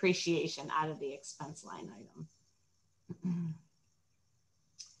worth of depreciation out of the expense line item.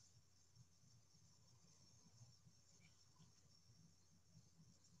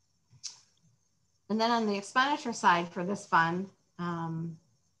 And then on the expenditure side for this fund,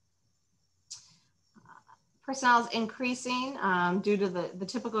 personnel is increasing due to the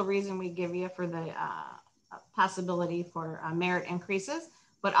typical reason we give you for the possibility for merit increases,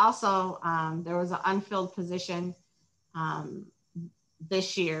 but also there was an unfilled position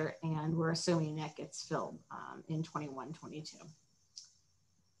this year, and we're assuming that gets filled in 21-22.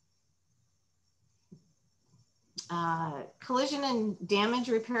 Collision and damage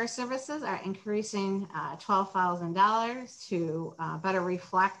repair services are increasing $12,000 to better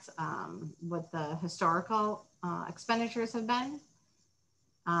reflect what the historical expenditures have been.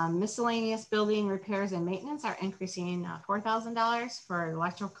 Miscellaneous building repairs and maintenance are increasing $4,000 for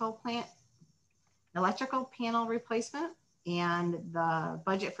electrical panel replacement, and the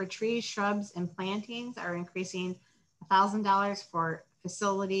budget for trees, shrubs, and plantings are increasing $1,000 for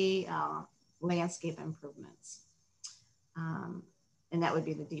facility landscape improvements. And that would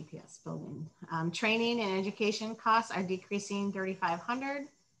be the DPS building. Training and education costs are decreasing $3,500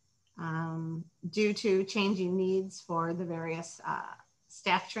 due to changing needs for the various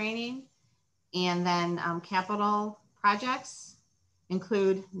staff training. And then capital projects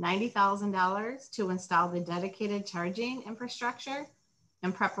include $90,000 to install the dedicated charging infrastructure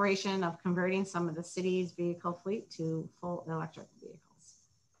in preparation of converting some of the city's vehicle fleet to full electric vehicles.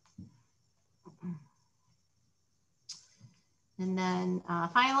 And then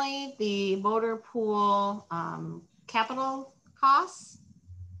finally, the motor pool capital costs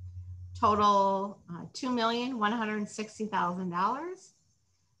total $2,160,000.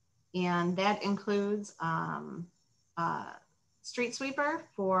 And that includes street sweeper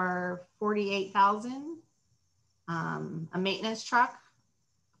for $48,000, a maintenance truck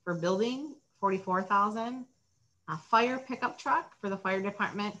for building $44,000. A fire pickup truck for the fire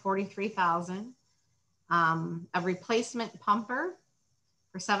department, $43,000. A replacement pumper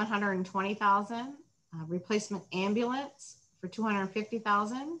for $720,000. A replacement ambulance for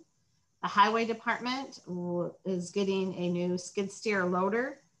 $250,000. The highway department is getting a new skid steer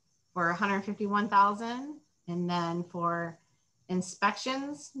loader for $151,000. And then for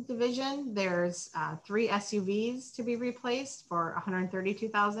inspections division, there's 3 SUVs to be replaced for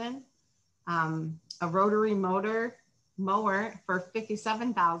 $132,000. A rotary mower for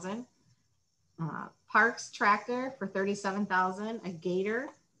 $57,000. Parks tractor for $37,000. A gator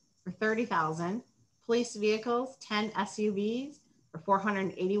for $30,000. Police vehicles, 10 SUVs for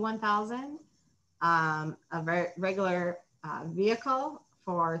 $481,000. A regular vehicle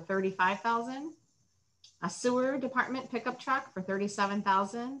for $35,000. A sewer department pickup truck for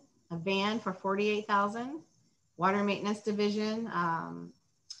 $37,000. A van for $48,000. Water maintenance division,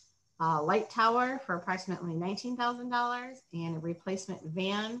 a light tower for approximately $19,000, and a replacement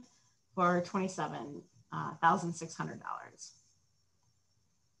van for $27,600.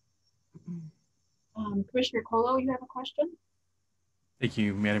 Commissioner Colo, you have a question? Thank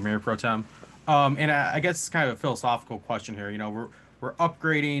you, Madam Mayor Pro Tem. And I guess it's kind of a philosophical question here. You know, we're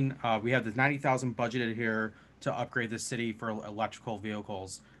upgrading. We have the 90,000 budgeted here to upgrade the city for electrical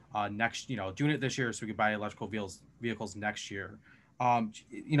vehicles. Next, you know, doing it this year so we can buy electrical vehicles next year.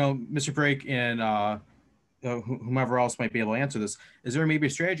 You know, Mr. Brake and whomever else might be able to answer this, is there maybe a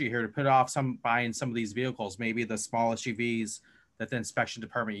strategy here to put off buying some of these vehicles, maybe the small SUVs that the inspection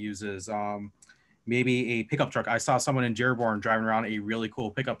department uses, maybe a pickup truck? I saw someone in Dearborn driving around a really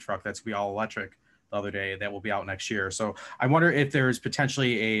cool pickup truck that's gonna be all electric the other day that will be out next year. So I wonder if there's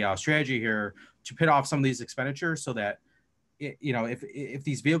potentially a strategy here to put off some of these expenditures so that you know, if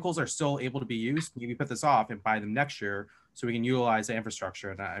these vehicles are still able to be used, maybe put this off and buy them next year so we can utilize the infrastructure.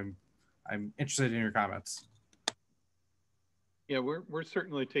 And I'm interested in your comments. Yeah, we're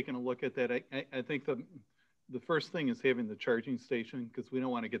certainly taking a look at that. I think the first thing is having the charging station, because we don't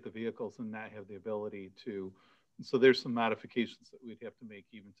want to get the vehicles and not have the ability to. So there's some modifications that we'd have to make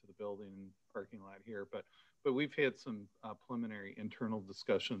even to the building and parking lot here. But we've had some preliminary internal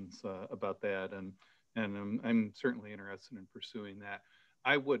discussions about that, and I'm certainly interested in pursuing that.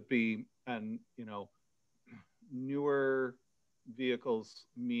 I would be, and you know, newer vehicles,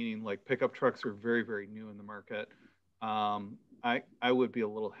 meaning like pickup trucks, are very, very new in the market. I would be a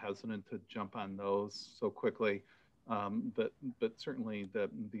little hesitant to jump on those so quickly, but certainly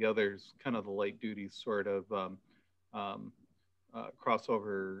the others, kind of the light duty sort of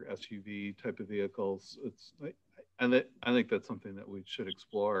crossover SUV type of vehicles. I think that's something that we should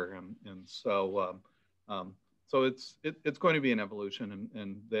explore, and so it's going to be an evolution,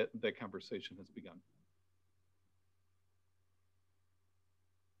 and that conversation has begun.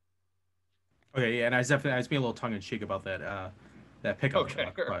 Okay, yeah, and I was being a little tongue in cheek about that pickup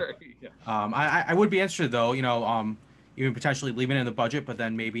truck. But, right, yeah. I would be interested though, you know, even potentially leaving it in the budget, but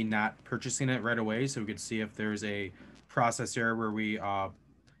then maybe not purchasing it right away, so we could see if there's a process there where we, you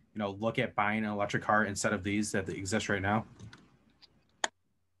know, look at buying an electric car instead of these that exist right now.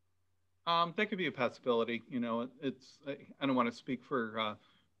 That could be a possibility. You know, I don't want to speak for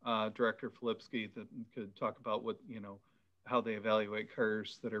Director Filipski, that could talk about what, you know, how they evaluate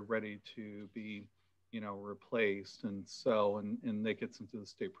cars that are ready to be, you know, replaced, and so and that gets into the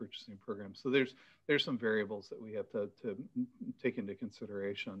state purchasing program. So there's some variables that we have to take into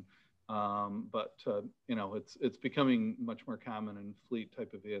consideration. But you know, it's becoming much more common in fleet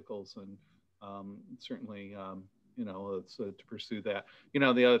type of vehicles, and certainly you know, it's to pursue that. You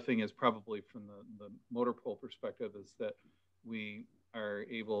know, the other thing is probably from the motor pool perspective is that we are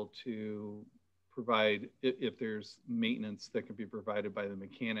able to provide, if there's maintenance that can be provided by the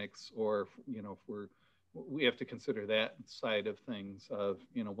mechanics, or you know, if we have to consider that side of things of,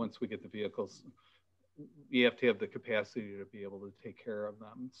 you know, once we get the vehicles, we have to have the capacity to be able to take care of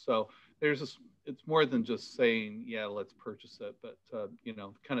them. So it's more than just saying, yeah, let's purchase it, but you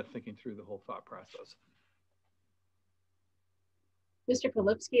know, kind of thinking through the whole thought process. Mr.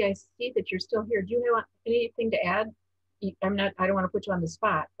 Filipski, I see that you're still here. Do you have anything to add? I don't want to put you on the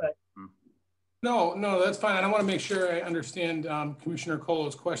spot, but. No, that's fine. And I want to make sure I understand Commissioner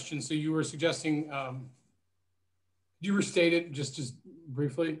Colo's question. So you were suggesting, you restated just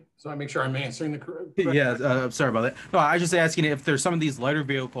briefly, so I make sure I'm answering the correct. Yeah, sorry about that. No, I was just asking if there's some of these lighter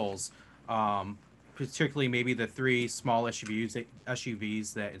vehicles, particularly maybe the 3 small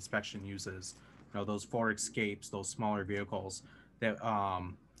SUVs that inspection uses, you know, those Ford Escapes, those smaller vehicles that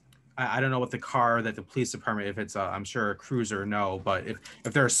I don't know what the car that the police department, if it's I'm sure a cruiser, no, but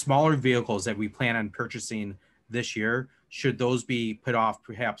if there are smaller vehicles that we plan on purchasing this year, should those be put off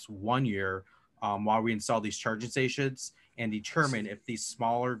perhaps 1 year while we install these charging stations and determine if these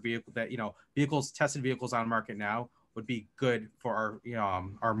smaller vehicles, tested vehicles on market now would be good for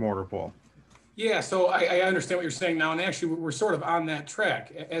our motor pool. Yeah, so I understand what you're saying now, and actually we're sort of on that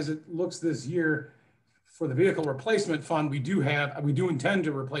track. As it looks this year, for the vehicle replacement fund, we do intend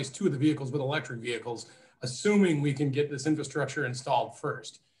to replace 2 of the vehicles with electric vehicles, assuming we can get this infrastructure installed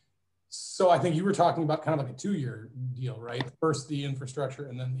first. So I think you were talking about kind of like a 2-year deal, right? First the infrastructure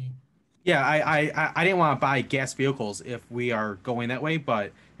and then the... Yeah, I didn't want to buy gas vehicles if we are going that way,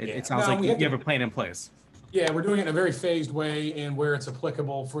 but it sounds like you have a plan in place. Yeah, we're doing it in a very phased way and where it's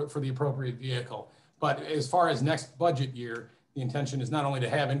applicable for the appropriate vehicle. But as far as next budget year, the intention is not only to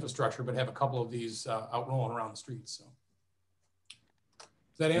have infrastructure, but have a couple of these out rolling around the streets. So does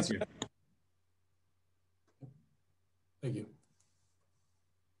that answer that? Thank you.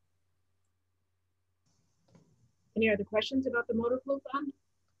 Any other questions about the motor pool fund?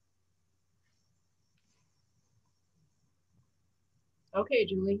 Okay,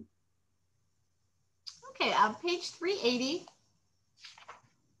 Julie. Okay, page 380.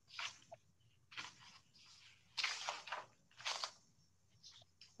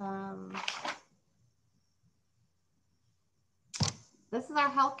 This is our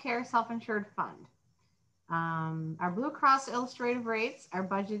healthcare self-insured fund. Our Blue Cross illustrative rates are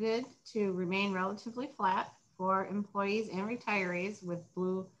budgeted to remain relatively flat for employees and retirees with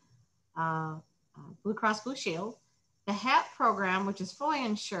Blue Cross Blue Shield. The HAP program, which is fully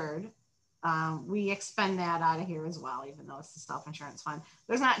insured, we expend that out of here as well, even though it's the self-insurance fund.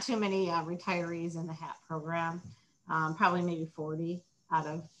 There's not too many retirees in the HAP program, probably maybe 40 out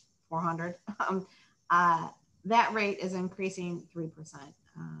of 400. That rate is increasing 3%.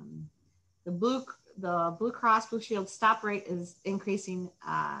 The Blue Cross Blue Shield stop rate is increasing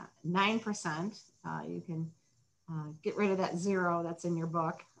 9%. You can get rid of that 0 that's in your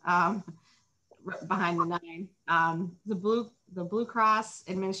book behind the 9. The Blue Cross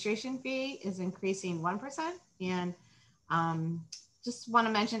administration fee is increasing 1%. And just want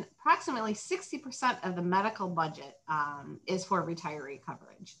to mention, approximately 60% of the medical budget is for retiree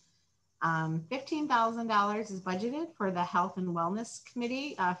coverage. $15,000 is budgeted for the Health and Wellness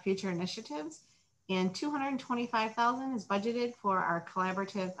Committee future initiatives, and $225,000 is budgeted for our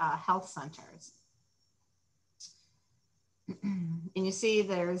collaborative health centers. And you see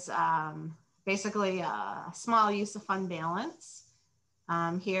there's basically a small use of fund balance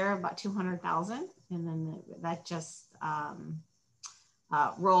here, about 200,000, and then that just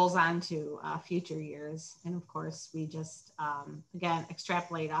rolls on to future years. And of course, we just, again,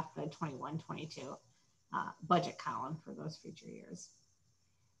 extrapolate off the 21-22 budget column for those future years.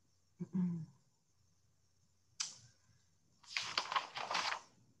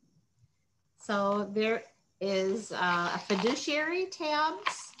 So there is a fiduciary tab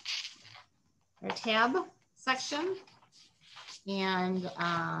section, and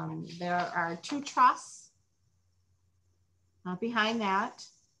there are 2 trusts behind that.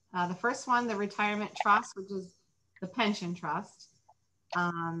 The first one, the retirement trust, which is the pension trust.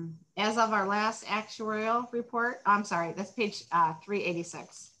 As of our last actuarial report, I'm sorry, that's page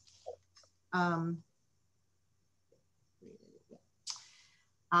 386.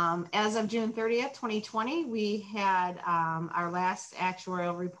 As of June 30th, 2020, we had our last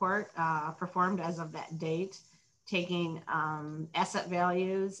actuarial report performed as of that date, taking asset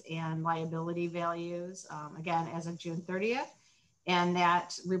values and liability values, again, as of June 30th. And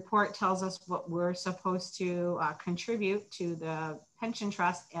that report tells us what we're supposed to contribute to the pension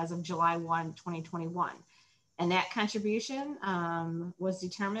trust as of July 1, 2021. And that contribution was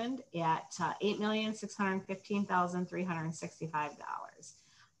determined at $8,615,365.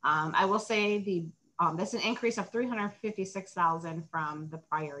 I will say that's an increase of $356,000 from the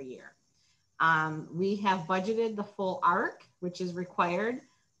prior year. We have budgeted the full ARC, which is required.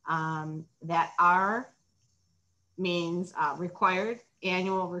 That R means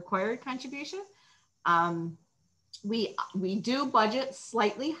annual required contribution. We do budget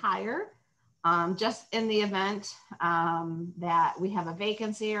slightly higher, just in the event that we have a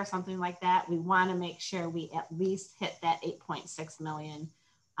vacancy or something like that. We want to make sure we at least hit that 8.6 million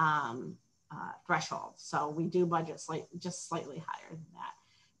threshold. So we do budget just slightly higher than that.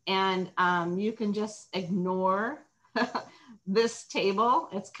 And you can just ignore this table.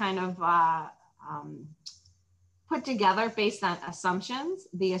 It's kind of put together based on assumptions.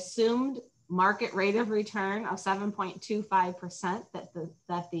 The assumed market rate of return of 7.25%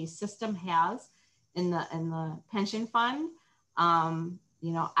 that the system has in the pension fund.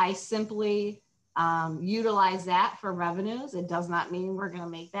 I simply utilize that for revenues. It does not mean we're going to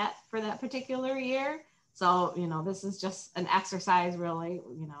make that for that particular year. So, you know, this is just an exercise really,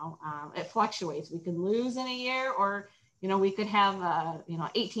 you know, it fluctuates. We could lose in a year, or, you know, we could have a, you know,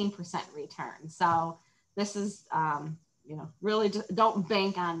 18% return. So this is, you know, really just don't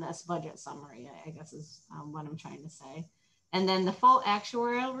bank on this budget summary, I guess is what I'm trying to say. And then the full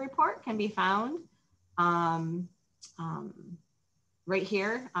actuarial report can be found right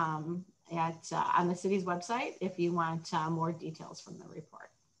here on the city's website if you want more details from the report.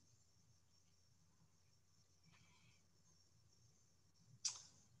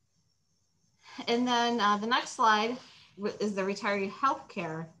 And then the next slide is the Retiree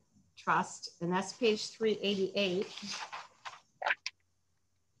Healthcare Trust, and that's page 388.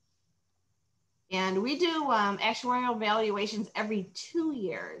 And we do actuarial valuations every 2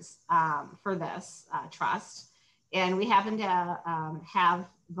 years for this trust. And we happen to have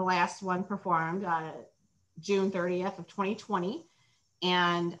the last one performed June 30th of 2020.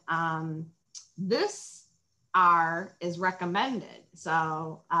 And this R is recommended.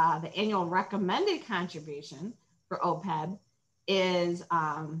 So the annual recommended contribution for OPEB is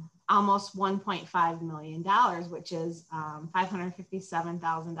almost $1.5 million, which is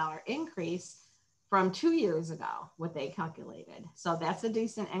 $557,000 increase from 2 years ago, what they calculated. So that's a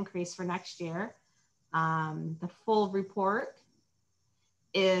decent increase for next year. The full report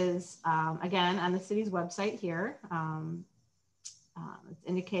is, again, on the city's website here. It's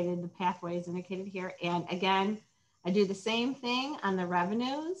indicated, the pathway is indicated here. And again, I do the same thing on the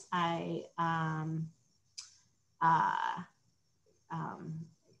revenues. I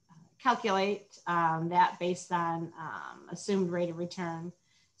calculate that based on assumed rate of return.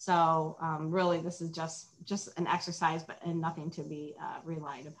 So really, this is just an exercise, and nothing to be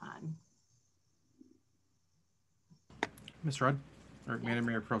relied upon. Ms. Rudd, or Madam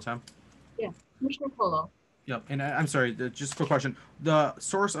Mayor Pro Tem. Yeah, Commissioner Polo. Yep, and I'm sorry, just a quick question. The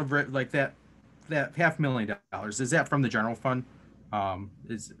source of like that $500,000, is that from the general fund?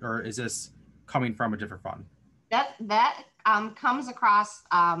 Is this coming from a different fund? That comes across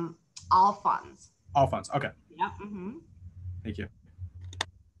all funds. All funds. Okay. Yep. Mm-hmm. Thank you.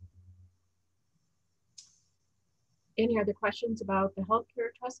 Any other questions about the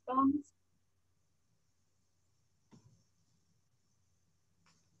healthcare trust funds?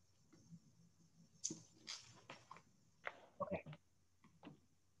 Okay.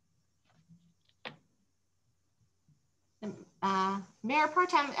 Mayor Pro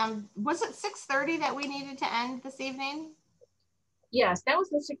Tem, was it 6:30 that we needed to end this evening? Yes, that was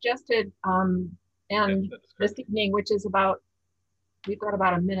the suggested and this evening, which is about, we've got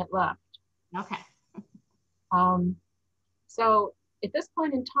about a minute left. Okay. So at this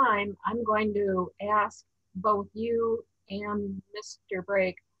point in time, I'm going to ask both you and Mr.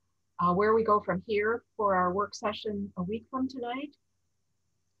 Brake where we go from here for our work session a week from tonight.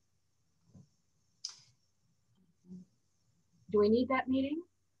 Do we need that meeting?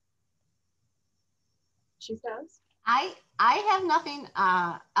 She says. I have nothing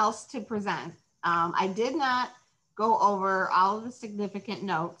else to present. I did not go over all of the significant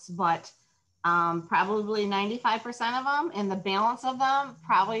notes, but probably 95% of them, and the balance of them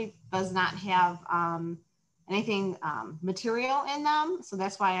probably does not have anything material in them. So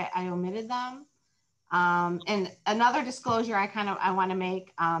that's why I omitted them. And another disclosure I want to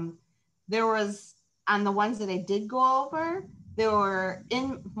make, there was, on the ones that I did go over, there were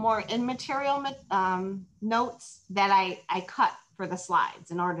more immaterial notes that I cut for the slides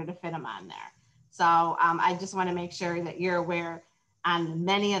in order to fit them on there. So I just want to make sure that you're aware on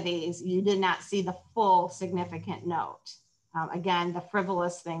many of these, you did not see the full significant note. Again, the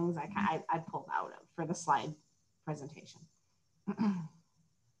frivolous things I pulled out of for the slide presentation.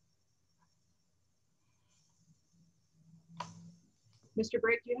 Mr.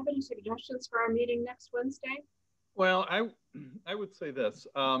 Brake, do you have any suggestions for our meeting next Wednesday? Well, I would say this.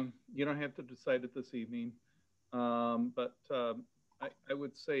 You don't have to decide it this evening, but I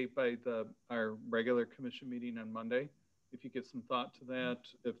would say by our regular commission meeting on Monday, if you give some thought to that,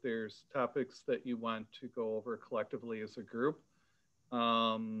 if there's topics that you want to go over collectively as a group.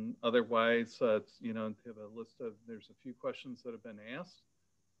 Otherwise, it's, you know, have a list of, there's a few questions that have been asked,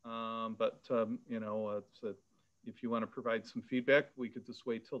 but you know, if you want to provide some feedback, we could just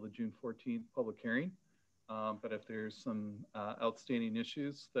wait till the June 14th public hearing. But if there's some outstanding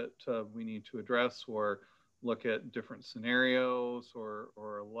issues that we need to address or look at different scenarios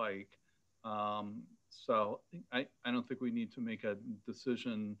or alike, so I don't think we need to make a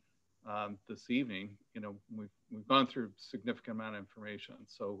decision this evening. You know, we've gone through a significant amount of information,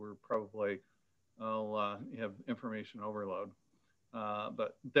 so we're probably have information overload.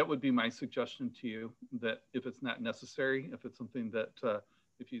 But that would be my suggestion to you, that if it's not necessary, if it's something that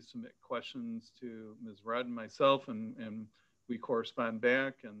if you submit questions to Ms. Rudd and myself, and we correspond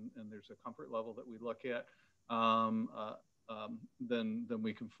back, and there's a comfort level that we look at, then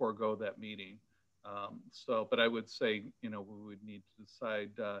we can forego that meeting. But I would say, we would need to decide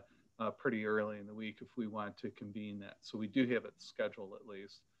pretty early in the week if we want to convene that. So we do have it scheduled at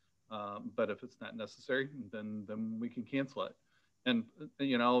least. But if it's not necessary, then we can cancel it. And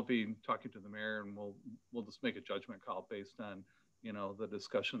I'll be talking to the mayor, and we'll just make a judgment call based on the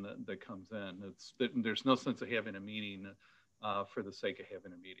discussion that comes in. There's no sense of having a meeting for the sake of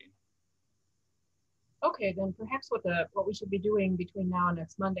having a meeting. Okay, then perhaps what we should be doing between now and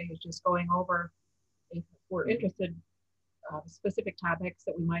next Monday is just going over, if we're interested, specific topics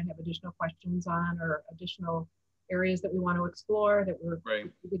that we might have additional questions on, or additional areas that we want to explore that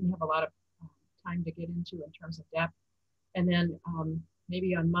we didn't have a lot of time to get into in terms of depth. And then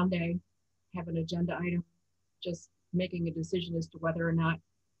maybe on Monday have an agenda item, just making a decision as to whether or not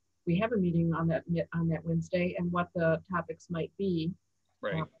we have a meeting on that Wednesday and what the topics might be.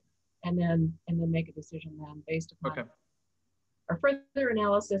 Right. And then make a decision then based upon our further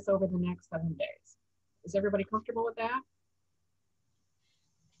analysis over the next 7 days. Is everybody comfortable with that?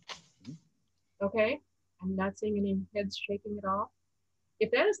 Okay, I'm not seeing any heads shaking at all.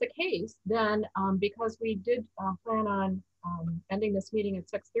 If that is the case, then because we did plan on ending this meeting at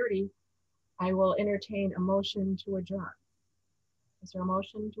 6:30, I will entertain a motion to adjourn. Is there a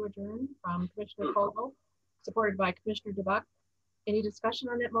motion to adjourn from Commissioner Colville, supported by Commissioner DeBuck? Any discussion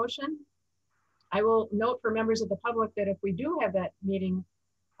on that motion? I will note for members of the public that if we do have that meeting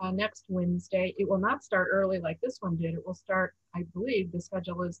next Wednesday, it will not start early like this one did. It will start, I believe the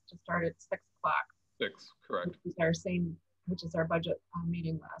schedule is to start at 6 o'clock. 6, correct. Which is our budget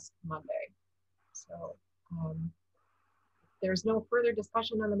meeting last Monday. So if there's no further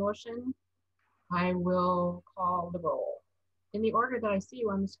discussion on the motion, I will call the roll in the order that I see you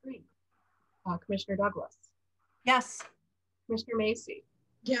on the screen. Commissioner Douglas. Yes. Commissioner Macy.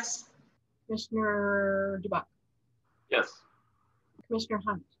 Yes. Commissioner DeBuck. Yes. Commissioner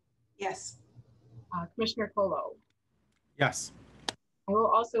Hunt. Yes. Commissioner Colo. Yes. I will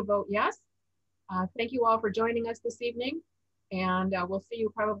also vote yes. Thank you all for joining us this evening, and we'll see you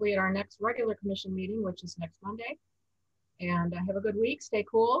probably at our next regular commission meeting, which is next Monday. And have a good week, stay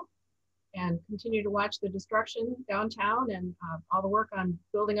cool, and continue to watch the destruction downtown and all the work on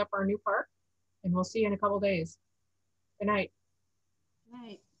building up our new park. And we'll see you in a couple days. Good night. Good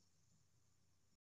night.